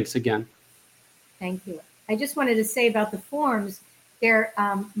Mary, and thanks again. Thank you. I just wanted to say about the forms, they're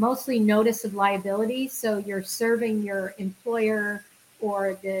mostly notice of liability. So you're serving your employer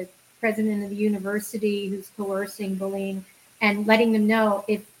or the president of the university who's coercing, bullying, and letting them know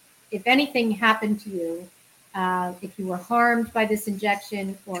if anything happened to you, if you were harmed by this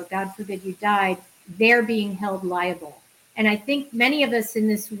injection, or God forbid you died, they're being held liable. And I think many of us in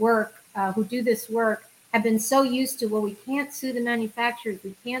this work, who do this work, have been so used to, well, we can't sue the manufacturers,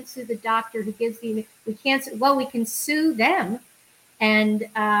 we can't sue the doctor who gives we can't, well, we can sue them and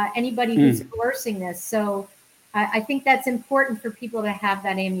anybody who's coercing this. So I think that's important for people to have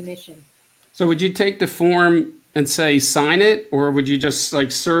that ammunition. So would you take the form and say sign it, or would you just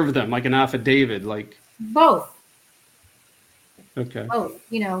like serve them like an affidavit? Like both. Okay. Both.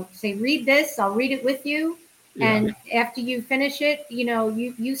 Say read this, I'll read it with you. Yeah. And after you finish it,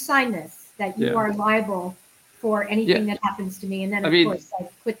 you sign this, that you are liable for anything that happens to me. And then, of course, I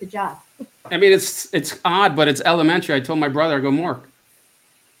quit the job. I mean, it's odd, but it's elementary. I told my brother, I go, Mark,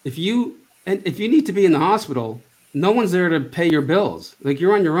 if you need to be in the hospital, no one's there to pay your bills. Like,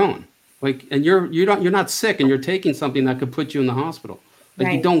 you're on your own. Like, and you're not sick, and you're taking something that could put you in the hospital. Like,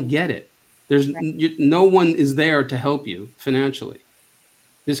 right. You don't get it. There's no one is there to help you financially.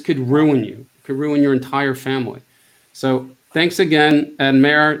 This could ruin you. It could ruin your entire family. So thanks again. And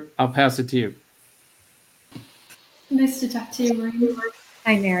Mayor, I'll pass it to you. Nice to talk to you, Maureen.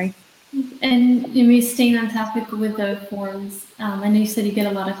 Hi, Mary. And you may staying on topic with the forms. I know you said you get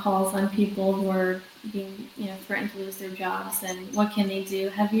a lot of calls on people who are being, threatened to lose their jobs, and what can they do?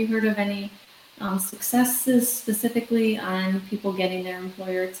 Have you heard of any successes specifically on people getting their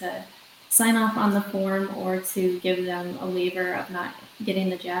employer to sign off on the form or to give them a waiver of not getting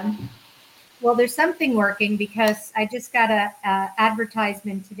the job? Well, there's something working, because I just got a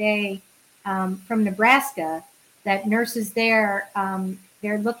advertisement today from Nebraska that nurses there,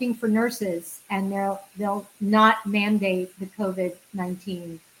 they're looking for nurses, and they'll not mandate the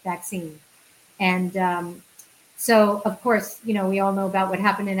COVID-19 vaccine. And so, of course, we all know about what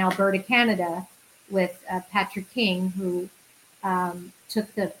happened in Alberta, Canada, with Patrick King, who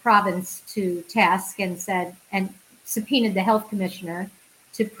took the province to task and subpoenaed the health commissioner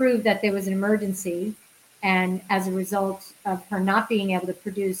to prove that there was an emergency. And as a result of her not being able to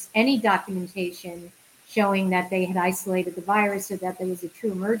produce any documentation showing that they had isolated the virus or that there was a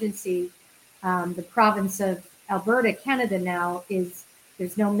true emergency, the province of Alberta, Canada now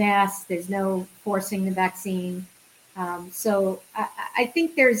there's no mask, there's no forcing the vaccine. So I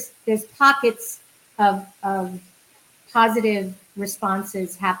think there's pockets of positive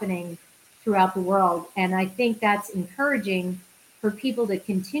responses happening throughout the world. And I think that's encouraging for people to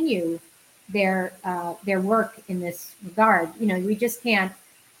continue their work in this regard. We just can't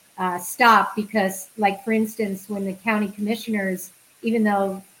stop, because, like, for instance, when the county commissioners, even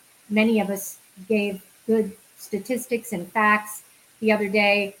though many of us gave good statistics and facts the other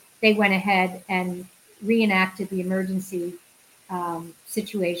day, they went ahead and reenacted the emergency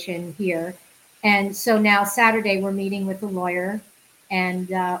situation here. And so now Saturday we're meeting with a lawyer,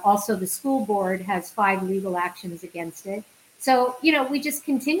 and also the school board has 5 legal actions against it. So, we just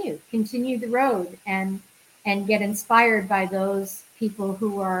continue the road and get inspired by those people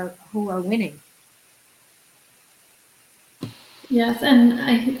who are winning. Yes, and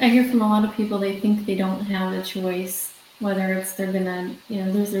I hear from a lot of people, they think they don't have a choice, whether it's they're gonna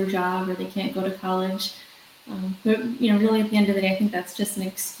lose their job or they can't go to college. But really at the end of the day, I think that's just an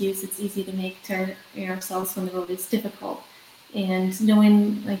excuse it's easy to make to ourselves when the road is difficult. And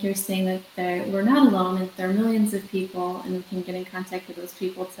knowing, like you're saying, that we're not alone, and there are millions of people, and we can get in contact with those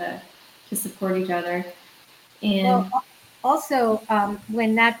people to to support each other. And well, also,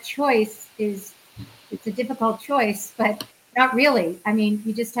 when that choice is, it's a difficult choice, but not really. I mean,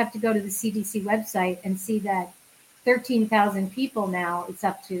 you just have to go to the CDC website and see that 13,000 people now it's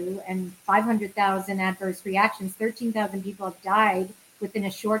up to, and 500,000 adverse reactions. 13,000 people have died within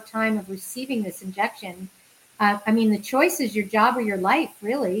a short time of receiving this injection. I mean, the choice is your job or your life,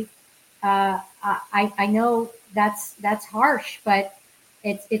 really. I know that's harsh, but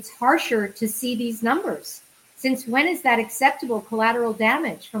it's harsher to see these numbers. Since when is that acceptable collateral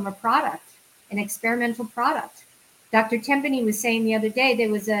damage from a product, an experimental product? Dr. Tempany was saying the other day there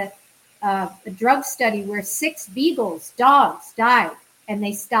was a drug study where 6 beagles, dogs, died, and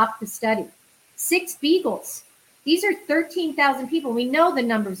they stopped the study. 6 beagles. These are 13,000 people. We know the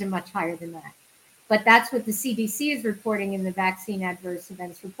numbers are much higher than that. But that's what the CDC is reporting in the vaccine adverse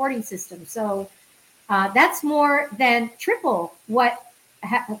events reporting system. So that's more than triple what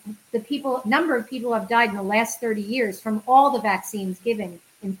the number of people have died in the last 30 years from all the vaccines given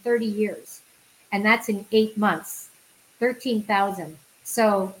in 30 years. And that's in 8 months, 13,000.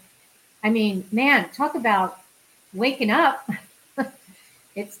 So, I mean, man, talk about waking up.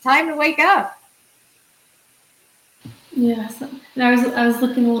 It's time to wake up. yeah, so, and I was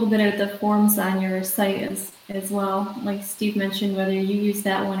looking a little bit at the forms on your site as well. Like Steve mentioned, whether you use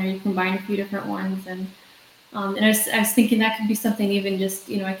that one or you combine a few different ones, and I was thinking that could be something even just,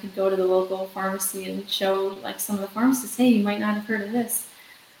 I could go to the local pharmacy and show like some of the pharmacists, hey, you might not have heard of this.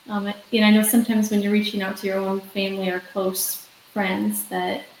 I know sometimes when you're reaching out to your own family or close friends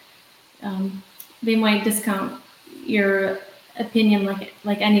that they might discount your opinion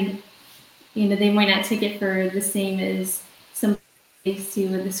like any, they might not take it for the same as somebody see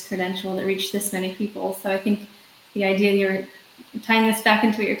with this credential that reached this many people. So I think the idea you're tying this back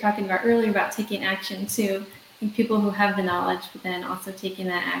into what you're talking about earlier about taking action too. I think people who have the knowledge, but then also taking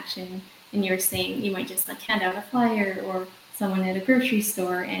that action. And you're saying you might just like hand out a flyer or someone at a grocery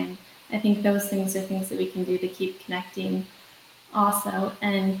store. And I think those things are things that we can do to keep connecting also.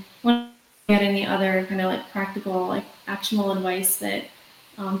 And when you get any other kind of like practical, like actionable advice that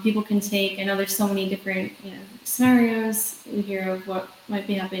people can take. I know there's so many different, scenarios. We hear of what might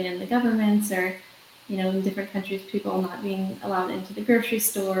be happening in the governments or, in different countries, people not being allowed into the grocery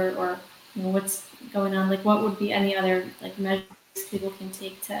store or, what's going on. Like, what would be any other like measures people can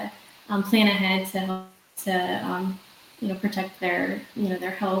take to plan ahead to help to, protect their,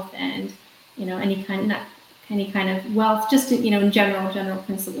 their health and, any kind of wealth, just to, in general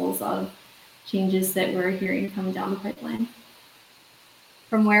principles of changes that we're hearing coming down the pipeline.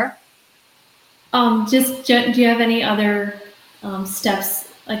 From where? Do you have any other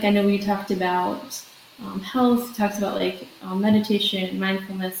steps? Like I know we talked about health, talked about like meditation,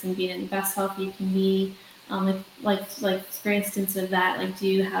 mindfulness, and being in the best health you can be. Like for instance of that, like do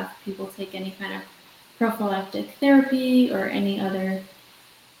you have people take any kind of prophylactic therapy or any other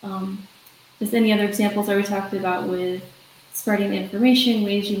just any other examples that we talked about with spreading information,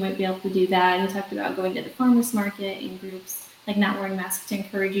 ways you might be able to do that? And we talked about going to the farmers market in groups, like not wearing masks to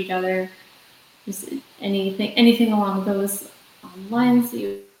encourage each other. Just anything along those lines that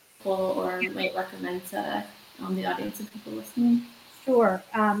you or might recommend to the audience of people listening? Sure.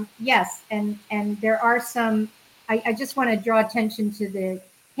 Yes, and there are some. I just want to draw attention to the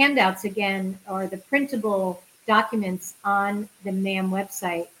handouts again, or the printable documents on the MAM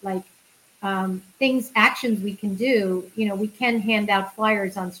website, like actions we can do. We can hand out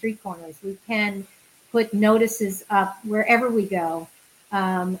flyers on street corners. We can put notices up wherever we go.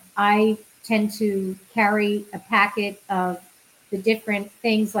 I tend to carry a packet of the different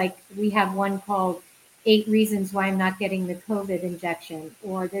things, like we have one called 8 Reasons Why I'm Not Getting the COVID Injection,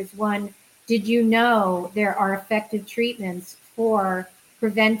 or there's one, did you know there are effective treatments for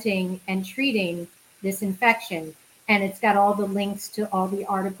preventing and treating this infection? And it's got all the links to all the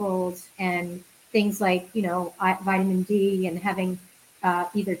articles and things like, vitamin D and having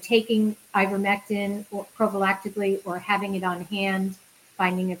either taking ivermectin or prophylactically or having it on hand,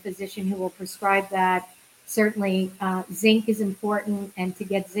 finding a physician who will prescribe that. Certainly, zinc is important, and to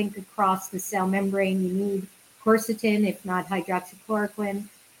get zinc across the cell membrane, you need quercetin, if not hydroxychloroquine.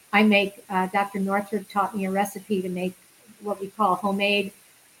 Dr. Northrup taught me a recipe to make what we call homemade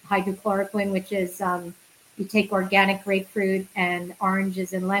hydrochloroquine, which is you take organic grapefruit and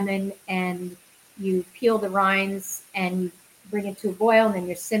oranges and lemon, and you peel the rinds and you bring it to a boil, and then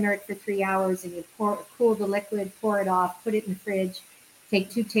you simmer it for 3 hours, and you cool the liquid, pour it off, put it in the fridge, take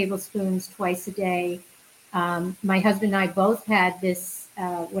 2 tablespoons twice a day. My husband and I both had this,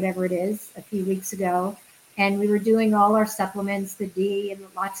 whatever it is, a few weeks ago, and we were doing all our supplements, the D and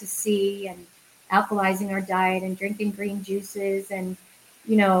lots of C, and alkalizing our diet and drinking green juices. And,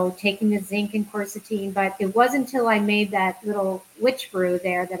 taking the zinc and quercetin. But it wasn't until I made that little witch brew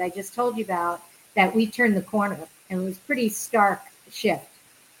there that I just told you about that we turned the corner, and it was pretty stark shift.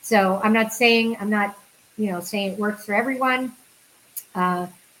 So I'm not saying saying it works for everyone,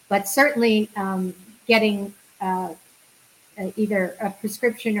 but certainly getting either a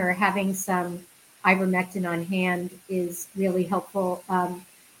prescription or having some ivermectin on hand is really helpful.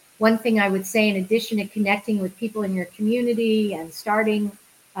 One thing I would say, in addition to connecting with people in your community and starting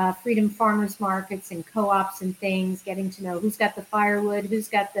freedom farmers markets and co-ops and things, getting to know who's got the firewood, who's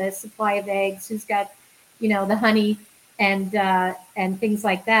got the supply of eggs, who's got, the honey and things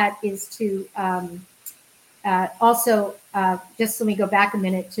like that, is to also, just let me go back a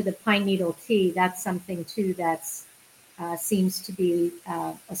minute to the pine needle tea. That's something too that's seems to be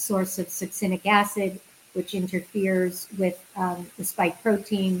a source of succinic acid, which interferes with the spike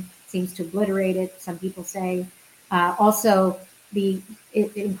protein, seems to obliterate it, some people say. Also, the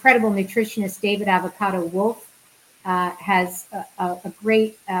incredible nutritionist David Avocado Wolf has a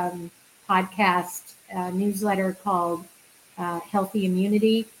great podcast newsletter called Healthy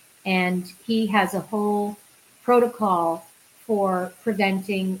Immunity, and he has a whole protocol for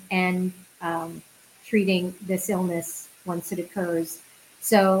preventing and treating this illness once it occurs.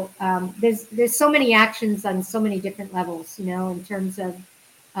 So there's so many actions on so many different levels, in terms of,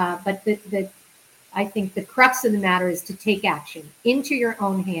 but I think the crux of the matter is to take action into your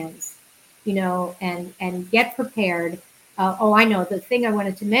own hands, and get prepared. I know the thing I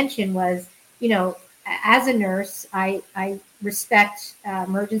wanted to mention was, as a nurse, I respect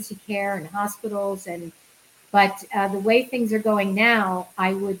emergency care and hospitals, but the way things are going now,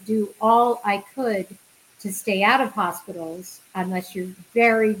 I would do all I could to stay out of hospitals unless you're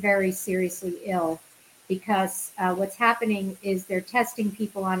very, very seriously ill, because what's happening is they're testing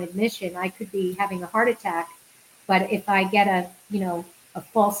people on admission. I could be having a heart attack, but if I get a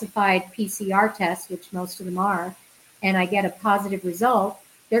falsified PCR test, which most of them are, and I get a positive result,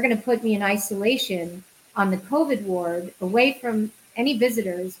 they're going to put me in isolation on the COVID ward, away from any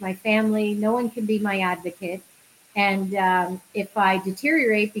visitors, my family. No one can be my advocate. And if I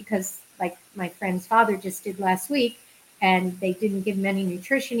deteriorate, because like my friend's father just did last week, and they didn't give him any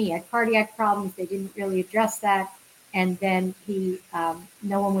nutrition, he had cardiac problems, they didn't really address that. And then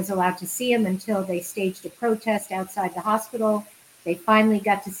no one was allowed to see him until they staged a protest outside the hospital. They finally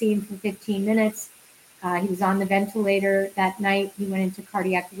got to see him for 15 minutes. He was on the ventilator that night. He went into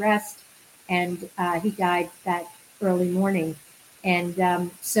cardiac arrest, and he died that early morning. And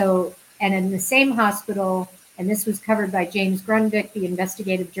and in the same hospital, and this was covered by James Grundvik, the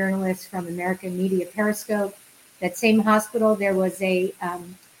investigative journalist from American Media Periscope, that same hospital, there was a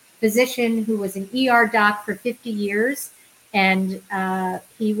physician who was an ER doc for 50 years, and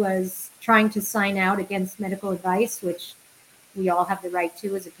he was trying to sign out against medical advice, which we all have the right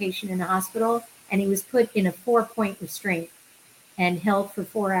to as a patient in a hospital, and he was put in a 4-point restraint and held for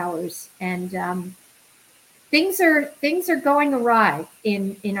 4 hours. And things are going awry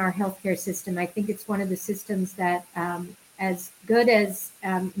in our healthcare system. I think it's one of the systems that, as good as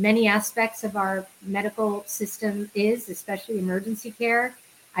many aspects of our medical system is, especially emergency care,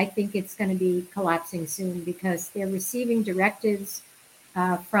 I think it's going to be collapsing soon, because they're receiving directives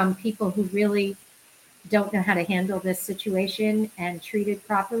from people who really don't know how to handle this situation and treat it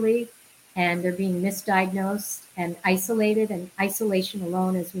properly. And they're being misdiagnosed and isolated. And isolation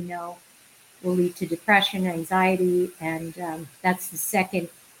alone, as we know, will lead to depression, anxiety, and that's the second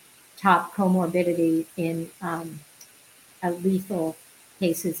top comorbidity in lethal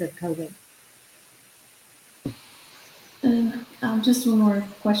cases of COVID. Just one more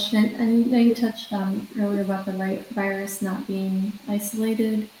question. I know you touched earlier about the virus not being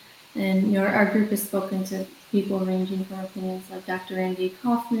isolated, and our group has spoken to people ranging from opinions like Dr. Andy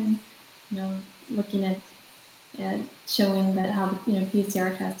Kaufman, looking at showing that how the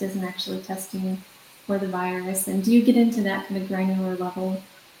PCR test isn't actually testing for the virus. And do you get into that kind of granular level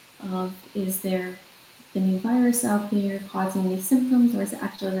of, is there the new virus out there causing these symptoms, or is it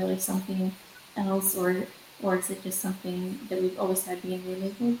actually really something else, or is it just something that we've always had being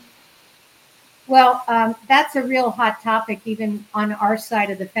relabeled? Well, that's a real hot topic, even on our side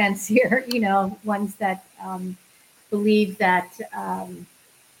of the fence here. Ones that believe that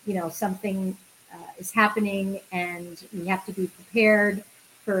something is happening, and we have to be prepared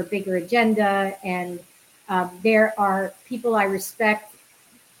for a bigger agenda. And there are people I respect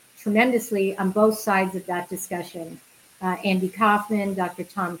tremendously on both sides of that discussion. Andy Kaufman, Dr.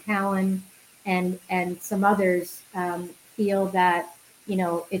 Tom Cowan, and some others feel that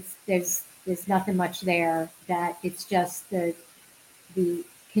there's nothing much there, that it's just the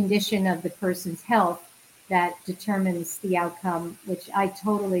condition of the person's health that determines the outcome, which I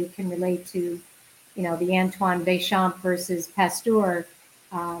totally can relate to, the Antoine Béchamp versus Pasteur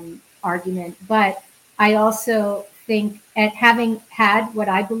argument. But I also think, at having had what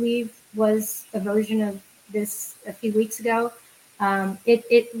I believe was a version of this a few weeks ago,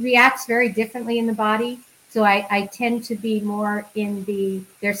 it reacts very differently in the body. So I tend to be more in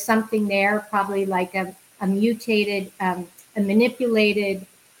there's something there, probably like a mutated, a manipulated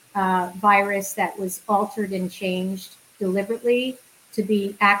virus that was altered and changed deliberately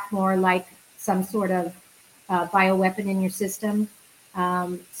to act more like some sort of bioweapon in your system.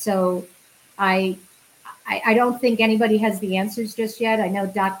 So I don't think anybody has the answers just yet. I know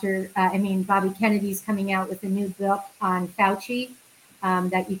Bobby Kennedy's coming out with a new book on Fauci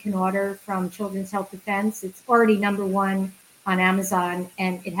that you can order from Children's Health Defense. It's already #1 on Amazon,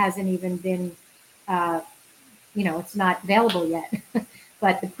 and it hasn't even been, it's not available yet.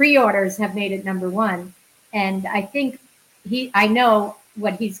 But the pre-orders have made it #1. And I think I know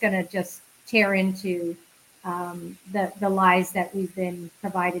what he's going to just tear into, the lies that we've been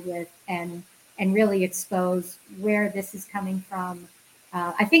provided with, and really expose where this is coming from.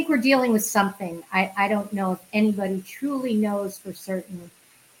 I think we're dealing with something. I don't know if anybody truly knows for certain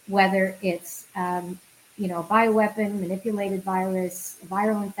whether it's, bioweapon, manipulated virus,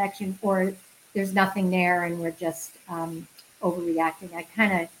 viral infection, or there's nothing there and we're just overreacting. I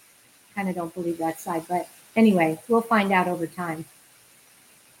kind of don't believe that side. But anyway, we'll find out over time.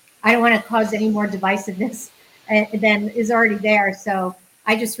 I don't want to cause any more divisiveness than is already there. So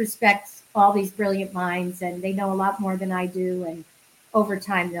I just respect all these brilliant minds, and they know a lot more than I do. And over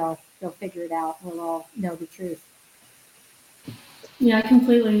time, they'll figure it out. We'll all know the truth. Yeah, I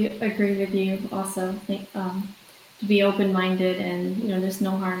completely agree with you. Also, to be open-minded, and there's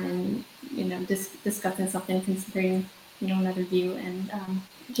no harm in discussing something, considering another view. And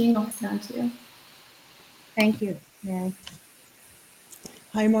Jane will pass it on to you. Thank you, Mary.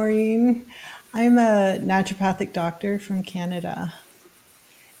 Hi, Maureen. I'm a naturopathic doctor from Canada,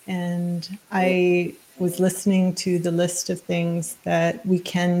 and I was listening to the list of things that we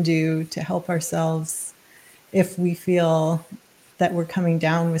can do to help ourselves if we feel that we're coming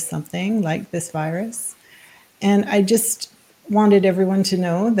down with something like this virus. And I just wanted everyone to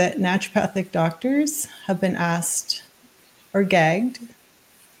know that naturopathic doctors have been asked or gagged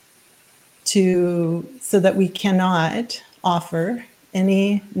so that we cannot offer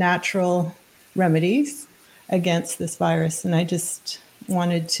any natural remedies against this virus. And I just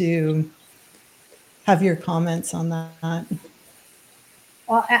wanted to have your comments on that.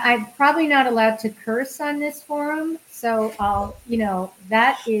 Well, I'm probably not allowed to curse on this forum, so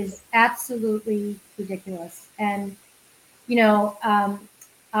that is absolutely ridiculous. And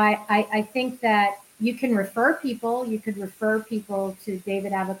I think that you can refer people. You could refer people to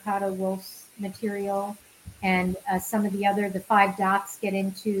David Avocado Wolf's material, and some of the 5 docs get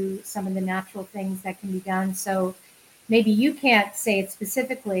into some of the natural things that can be done. So maybe you can't say it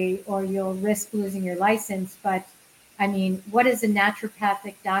specifically, or you'll risk losing your license. But I mean, what is a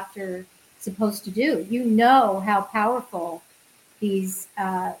naturopathic doctor supposed to do? You know how powerful these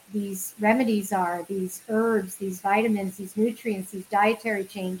remedies are, these herbs, these vitamins, these nutrients, these dietary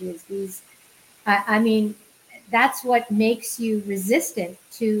changes. That's what makes you resistant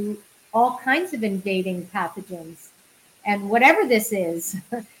to all kinds of invading pathogens. And whatever this is,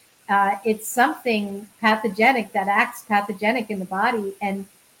 it's something pathogenic that acts pathogenic in the body.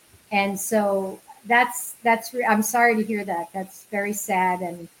 And so I'm sorry to hear that. That's very sad.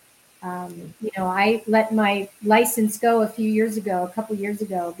 And I let my license go a couple years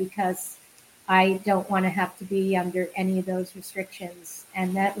ago, because I don't want to have to be under any of those restrictions.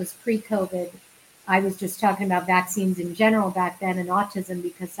 And that was pre-COVID. I was just talking about vaccines in general back then, and autism,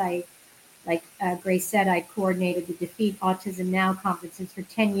 because like Grace said, I coordinated the Defeat Autism Now conferences for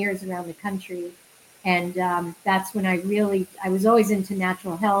 10 years around the country. And that's when I was always into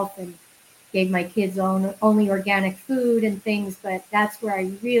natural health and gave my kids only organic food and things. But that's where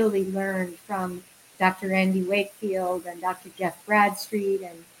I really learned from Dr. Andy Wakefield and Dr. Jeff Bradstreet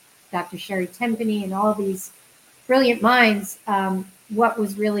and Dr. Sherry Tempany and all these brilliant minds, what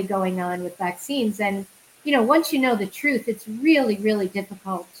was really going on with vaccines. And, once you know the truth, it's really, really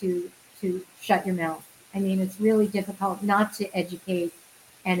difficult to shut your mouth. I mean, it's really difficult not to educate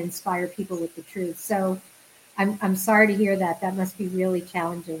and inspire people with the truth. So I'm sorry to hear that. That must be really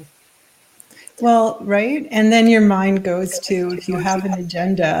challenging. Well, right. And then your mind goes to, if you have an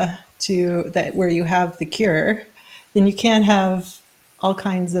agenda where you have the cure, then you can't have all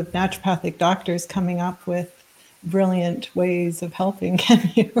kinds of naturopathic doctors coming up with brilliant ways of helping,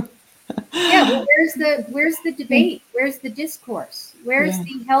 can you? Yeah, well, where's the debate? Where's the discourse? Where's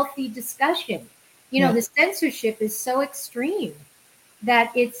the healthy discussion? The censorship is so extreme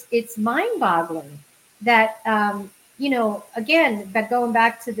that it's mind-boggling that again, but going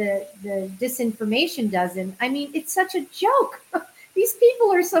back to the disinformation dozen, I mean, it's such a joke. These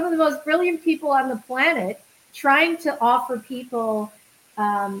people are some of the most brilliant people on the planet, trying to offer people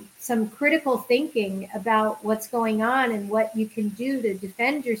some critical thinking about what's going on and what you can do to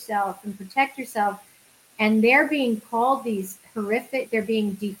defend yourself and protect yourself. And they're being called these horrific, they're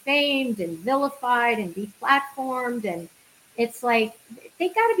being defamed and vilified and deplatformed. And it's like, they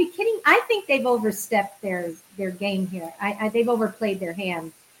got to be kidding. I think they've overstepped their game here. They've overplayed their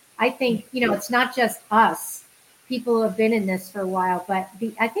hand. I think, it's not just us. People who have been in this for a while, but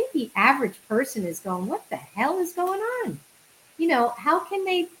I think the average person is going, what the hell is going on? How can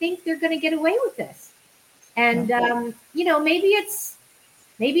they think they're going to get away with this? And,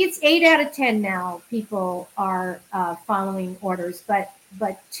 maybe it's 8 out of 10 now people are following orders, but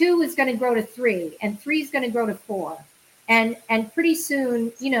 2 is going to grow to 3, and 3 is going to grow to 4. And pretty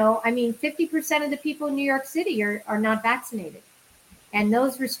soon, 50% of the people in New York City are not vaccinated. And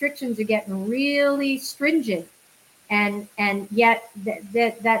those restrictions are getting really stringent. And yet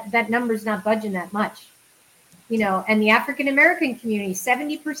that number's not budging that much. And the African American community,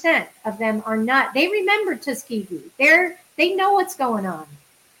 70% of them are not. They remember Tuskegee. They know what's going on.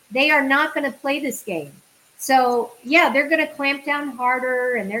 They are not going to play this game. So yeah, they're going to clamp down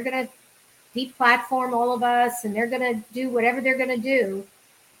harder, and they're going to deplatform all of us, and they're going to do whatever they're going to do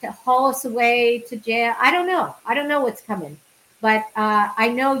to haul us away to jail. I don't know what's coming, but I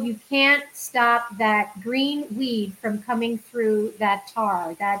know you can't stop that green weed from coming through that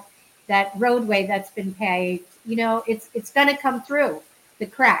tar, that roadway that's been paved. It's going to come through the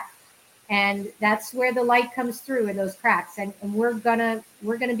crack. And that's where the light comes through, in those cracks. And we're gonna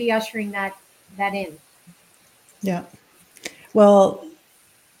be ushering that in. Yeah. Well,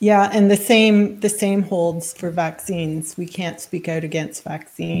 yeah, and the same holds for vaccines. We can't speak out against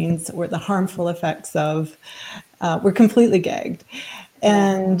vaccines or the harmful effects of. We're completely gagged.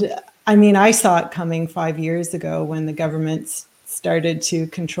 And I mean, I saw it coming 5 years ago when the government started to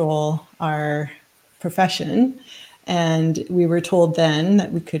control our profession. And we were told then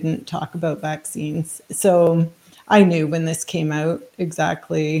that we couldn't talk about vaccines. So I knew when this came out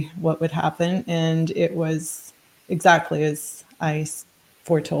exactly what would happen. And it was exactly as I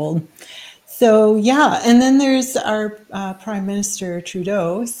foretold. So, yeah. And then there's our Prime Minister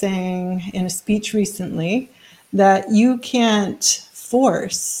Trudeau saying in a speech recently that you can't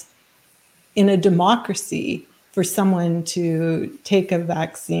force in a democracy for someone to take a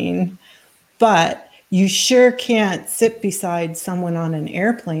vaccine, but you sure can't sit beside someone on an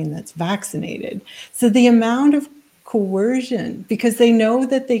airplane that's vaccinated. So the amount of coercion, because they know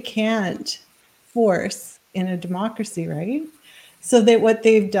that they can't force in a democracy, right? So that what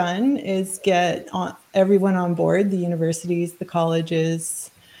they've done is get everyone on board, the universities, the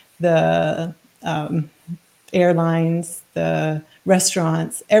colleges, the airlines, the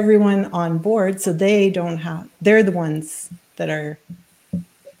restaurants, everyone on board. So they're the ones that are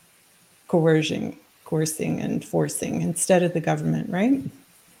coercing and forcing instead of the government, right?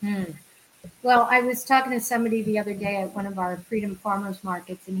 Well, I was talking to somebody the other day at one of our Freedom Farmers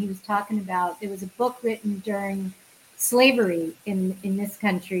Markets, and he was talking about, there was a book written during slavery in this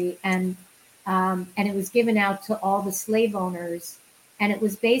country, and it was given out to all the slave owners, and it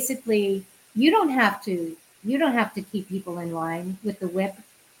was basically, you don't have to keep people in line with the whip.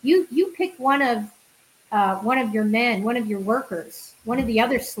 You pick one of your men, one of your workers, one of the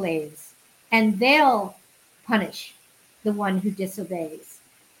other slaves, and they'll punish the one who disobeys.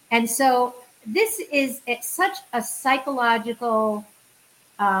 And so this is such a psychological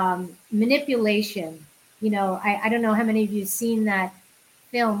manipulation. I don't know how many of you have seen that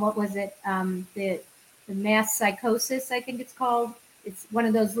film. What was it? The Mass Psychosis, I think it's called. It's one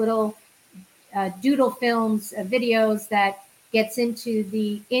of those little doodle films, videos that gets into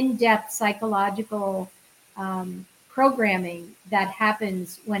the in-depth psychological programming that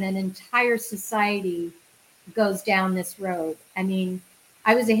happens when an entire society goes down this road. I mean,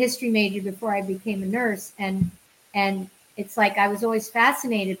 I was a history major before I became a nurse, and it's like I was always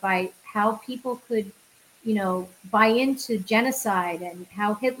fascinated by how people could, buy into genocide and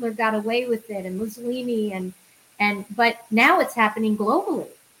how Hitler got away with it, and Mussolini, but now it's happening globally.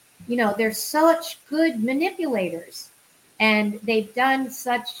 They're such good manipulators, and they've done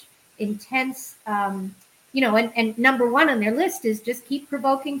such intense, and number one on their list is just keep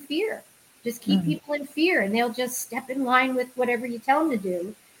provoking fear. Just keep people in fear, and they'll just step in line with whatever you tell them to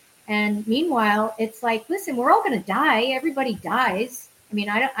do. And meanwhile, it's like, listen, we're all going to die. Everybody dies. I mean,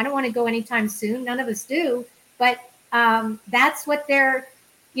 I don't want to go anytime soon. None of us do. But that's what they're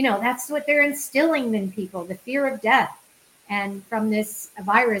That's what they're instilling in people, the fear of death. And from this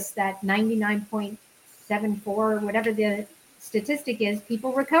virus that 99.74, whatever the statistic is,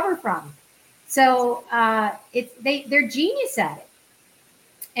 people recover from. So they're genius at it.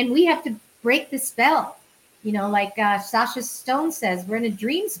 And we have to break the spell. Like Sasha Stone says, we're in a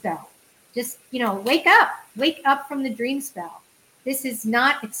dream spell. Just, wake up from the dream spell. This is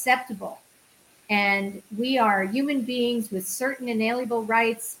not acceptable. And we are human beings with certain inalienable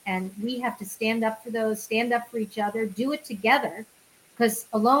rights, and we have to stand up for those, stand up for each other, do it together, because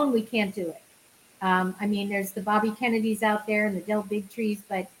alone we can't do it. There's the Bobby Kennedys out there and the Del Bigtrees,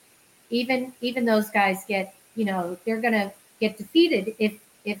 but even those guys get, they're going to get defeated if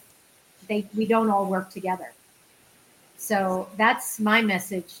we don't all work together. So that's my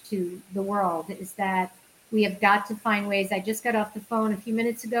message to the world, is that we have got to find ways. I just got off the phone a few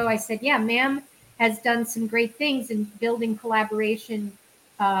minutes ago. I said, yeah, ma'am has done some great things in building collaboration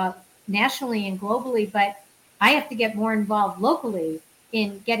nationally and globally, but I have to get more involved locally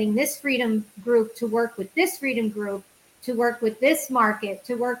in getting this freedom group to work with this freedom group, to work with this market,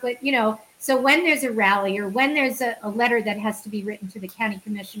 to work with, so when there's a rally or when there's a letter that has to be written to the county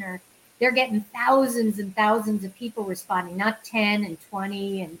commissioner, they're getting thousands and thousands of people responding, not 10 and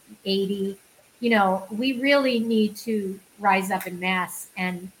 20 and 80. We really need to rise up in mass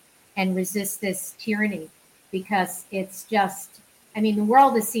and resist this tyranny, because it's just, the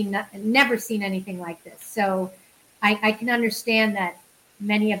world has never seen anything like this. So I can understand that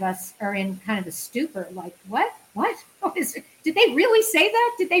many of us are in kind of a stupor, like, what is it? Did they really say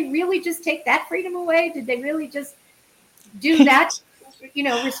that? Did they really just take that freedom away? Did they really just do that,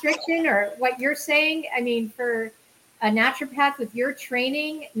 restriction, or what you're saying? For a naturopath with your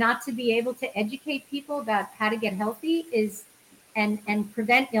training, not to be able to educate people about how to get healthy and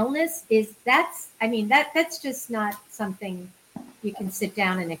prevent illness that's just not something you can sit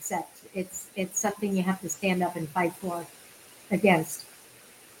down and accept. It's something you have to stand up and fight for against.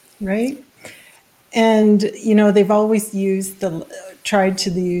 Right. And, they've always tried to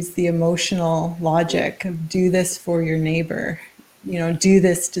use the emotional logic of do this for your neighbor, do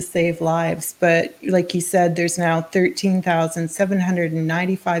this to save lives. But like you said, there's now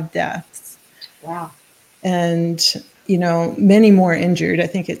 13,795 deaths. Wow. And, many more injured. I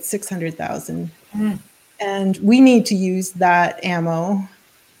think it's 600,000. And we need to use that ammo,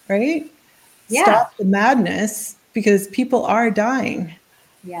 right? Yeah. Stop the madness, because people are dying.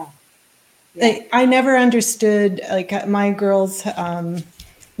 Yeah. I never understood, like my girls,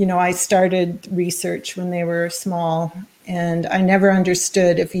 I started research when they were small, and I never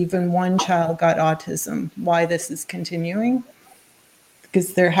understood if even one child got autism, why this is continuing.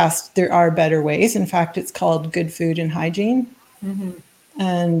 Because there are better ways. In fact, it's called good food and hygiene. Mm-hmm.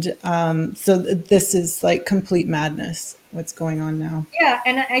 And so this is like complete madness, what's going on now. Yeah,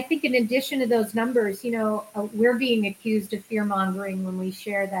 and I think in addition to those numbers, we're being accused of fear mongering when we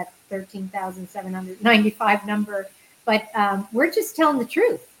share that 13,795 number, but we're just telling the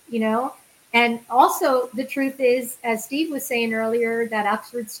truth, And also the truth is, as Steve was saying earlier, that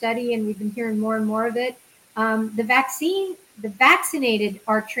Oxford study, and we've been hearing more and more of it, the vaccinated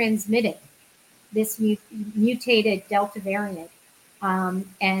are transmitting this mutated Delta variant,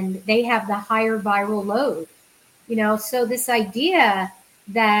 and they have the higher viral load. So this idea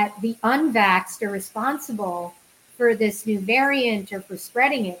that the unvaxxed are responsible for this new variant or for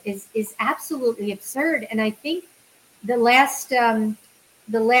spreading it is absolutely absurd. And I think the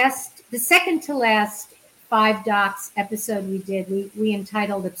second to last 5 Docs episode we did, we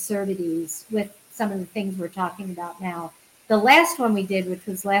entitled Absurdities, with some of the things we're talking about now. The last one we did, which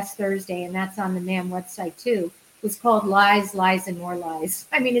was last Thursday, and that's on the NAM website too, was called Lies, Lies, and More Lies.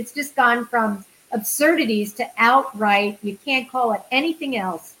 It's just gone from absurdities to outright, you can't call it anything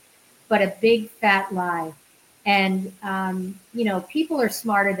else but a big fat lie. And, people are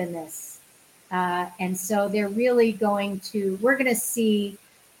smarter than this. And so they're really we're going to see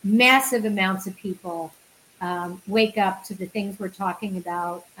massive amounts of people wake up to the things we're talking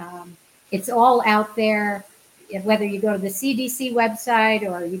about. It's all out there, whether you go to the CDC website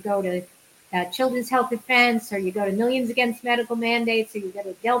or you go to Children's Health Defense, or you go to Millions Against Medical Mandates, or you go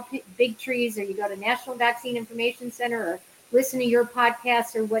to Del Bigtrees, or you go to National Vaccine Information Center, or listen to your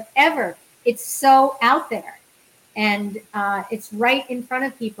podcast, or whatever. It's so out there, and it's right in front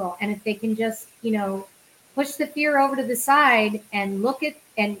of people. And if they can just, push the fear over to the side and look at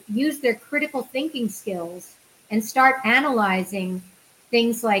and use their critical thinking skills and start analyzing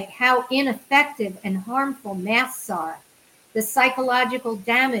things like how ineffective and harmful masks are, the psychological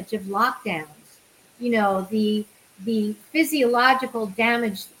damage of lockdowns, the the physiological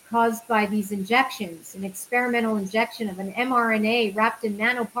damage caused by these injections, an experimental injection of an mRNA wrapped in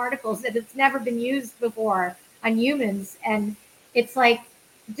nanoparticles that it's never been used before on humans. And it's like,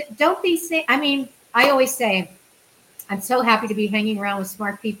 don't these things, I mean, I always say, I'm so happy to be hanging around with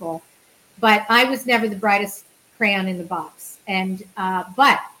smart people, but I was never the brightest crayon in the box. And,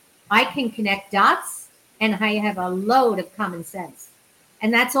 but I can connect dots, and I have a load of common sense.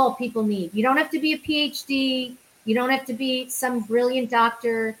 And that's all people need. You don't have to be a PhD. You don't have to be some brilliant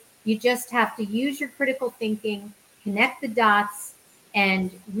doctor. You just have to use your critical thinking, connect the dots,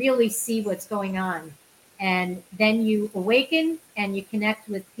 and really see what's going on. And then you awaken and you connect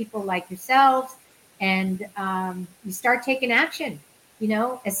with people like yourselves, and you start taking action. You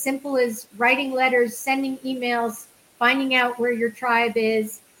know, as simple as writing letters, sending emails, finding out where your tribe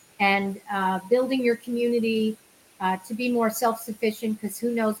is, and building your community to be more self-sufficient, because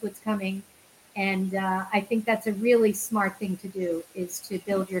who knows what's coming. And I think that's a really smart thing to do, is to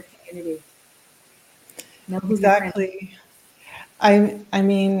build your community. Know who your friends are. Exactly. I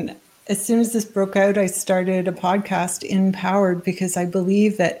mean, as soon as this broke out, I started a podcast, Empowered, because I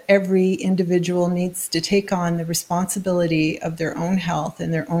believe that every individual needs to take on the responsibility of their own health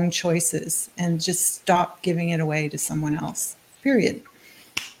and their own choices, and just stop giving it away to someone else. Period.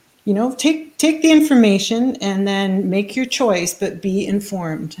 You know, take the information and then make your choice, but be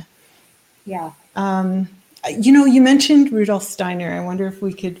informed. Yeah. You know, you mentioned Rudolf Steiner. I wonder if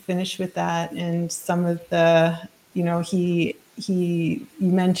we could finish with that, and some of the, you know, you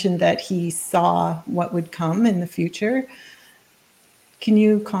mentioned that he saw what would come in the future. Can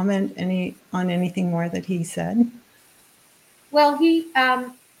you comment on anything more that he said? Well, he,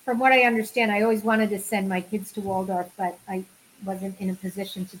 from what I understand, I always wanted to send my kids to Waldorf, but I wasn't in a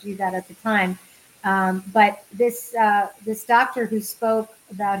position to do that at the time. But this doctor who spoke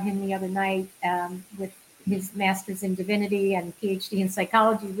about him the other night, with his master's in divinity and PhD in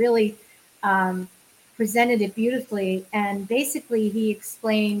psychology, really presented it beautifully. And basically, he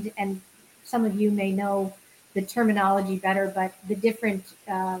explained, and some of you may know the terminology better, but the different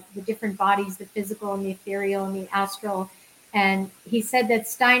bodies, the physical and the ethereal and the astral. And he said that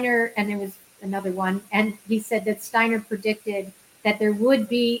Steiner, and there was another one, and he said that Steiner predicted that there would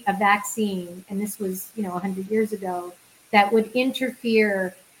be a vaccine, and this was, 100 years ago, that would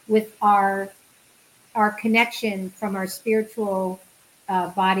interfere with our connection from our spiritual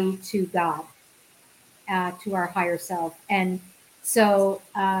body to God, to our higher self. And so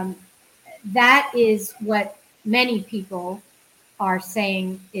that is what many people are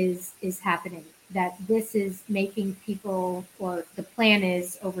saying is happening, that this is making people, or the plan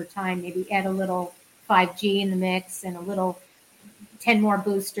is over time, maybe add a little 5G in the mix and a little 10 more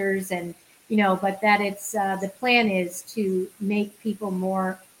boosters, and but that it's the plan is to make people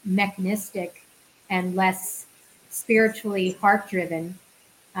more mechanistic and less spiritually heart driven,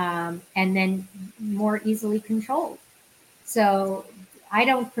 and then more easily controlled. So I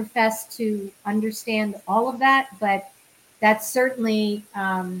don't profess to understand all of that, but that certainly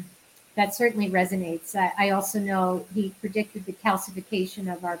resonates. I also know he predicted the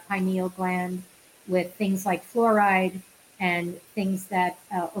calcification of our pineal gland with things like fluoride, and things that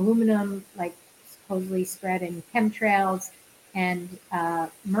aluminum, like supposedly spread in chemtrails, and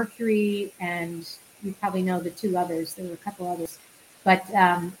mercury, and you probably know the two others. There were a couple others, but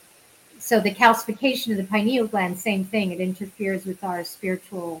so the calcification of the pineal gland, same thing. It interferes with our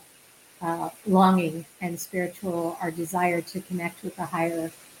spiritual longing and our desire to connect with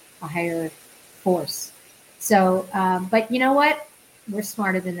a higher force. So, but you know what? We're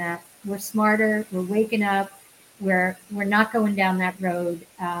smarter than that. We're smarter. We're waking up. We're not going down that road.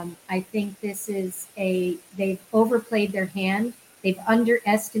 I think this is they've overplayed their hand. They've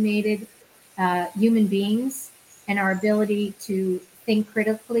underestimated human beings and our ability to think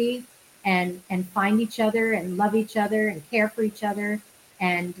critically, and find each other and love each other and care for each other,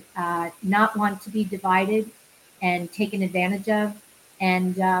 and not want to be divided and taken advantage of.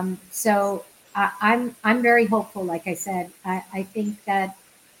 And so I'm very hopeful. Like I said, I think that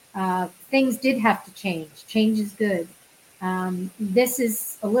things did have to change. Change is good. This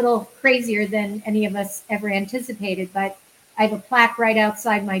is a little crazier than any of us ever anticipated, but I have a plaque right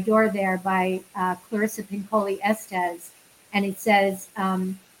outside my door there by Clarissa Pincoli Estes, and it says,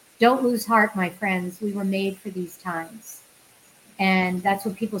 "Don't lose heart, my friends. We were made for these times." And that's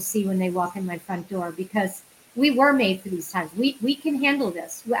what people see when they walk in my front door, because we were made for these times. We can handle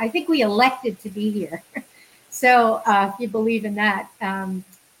this. I think we elected to be here. So if you believe in that,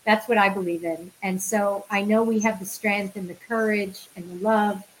 that's what I believe in. And so I know we have the strength and the courage and the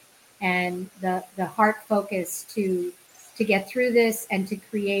love and the heart focus to get through this and to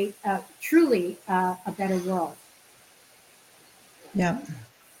create truly a better world. Yeah.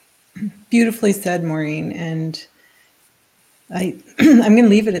 Beautifully said, Maureen. And I'm going to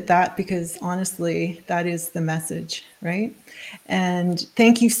leave it at that because honestly, that is the message, right? And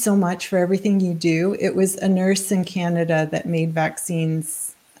thank you so much for everything you do. It was a nurse in Canada that made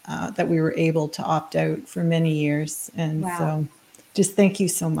vaccines that we were able to opt out for many years. And Wow. so just thank you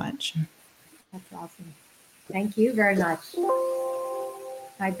so much. That's awesome. Thank you very much.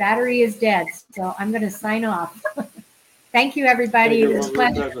 My battery is dead, so I'm going to sign off. Thank you, everybody. It was a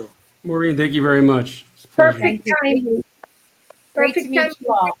pleasure. Maureen, thank you very much. It's a pleasure. Perfect timing. Great to Perfect meet timing.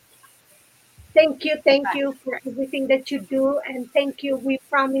 you all. Thank you for everything that you do, and thank you. We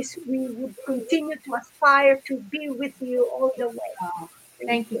promise we would continue to aspire to be with you all the way. Oh,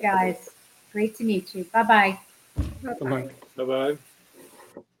 thank you, guys. Great to meet you. Bye-bye. Bye-bye. Bye-bye. Bye-bye.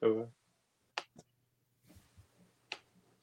 Bye-bye.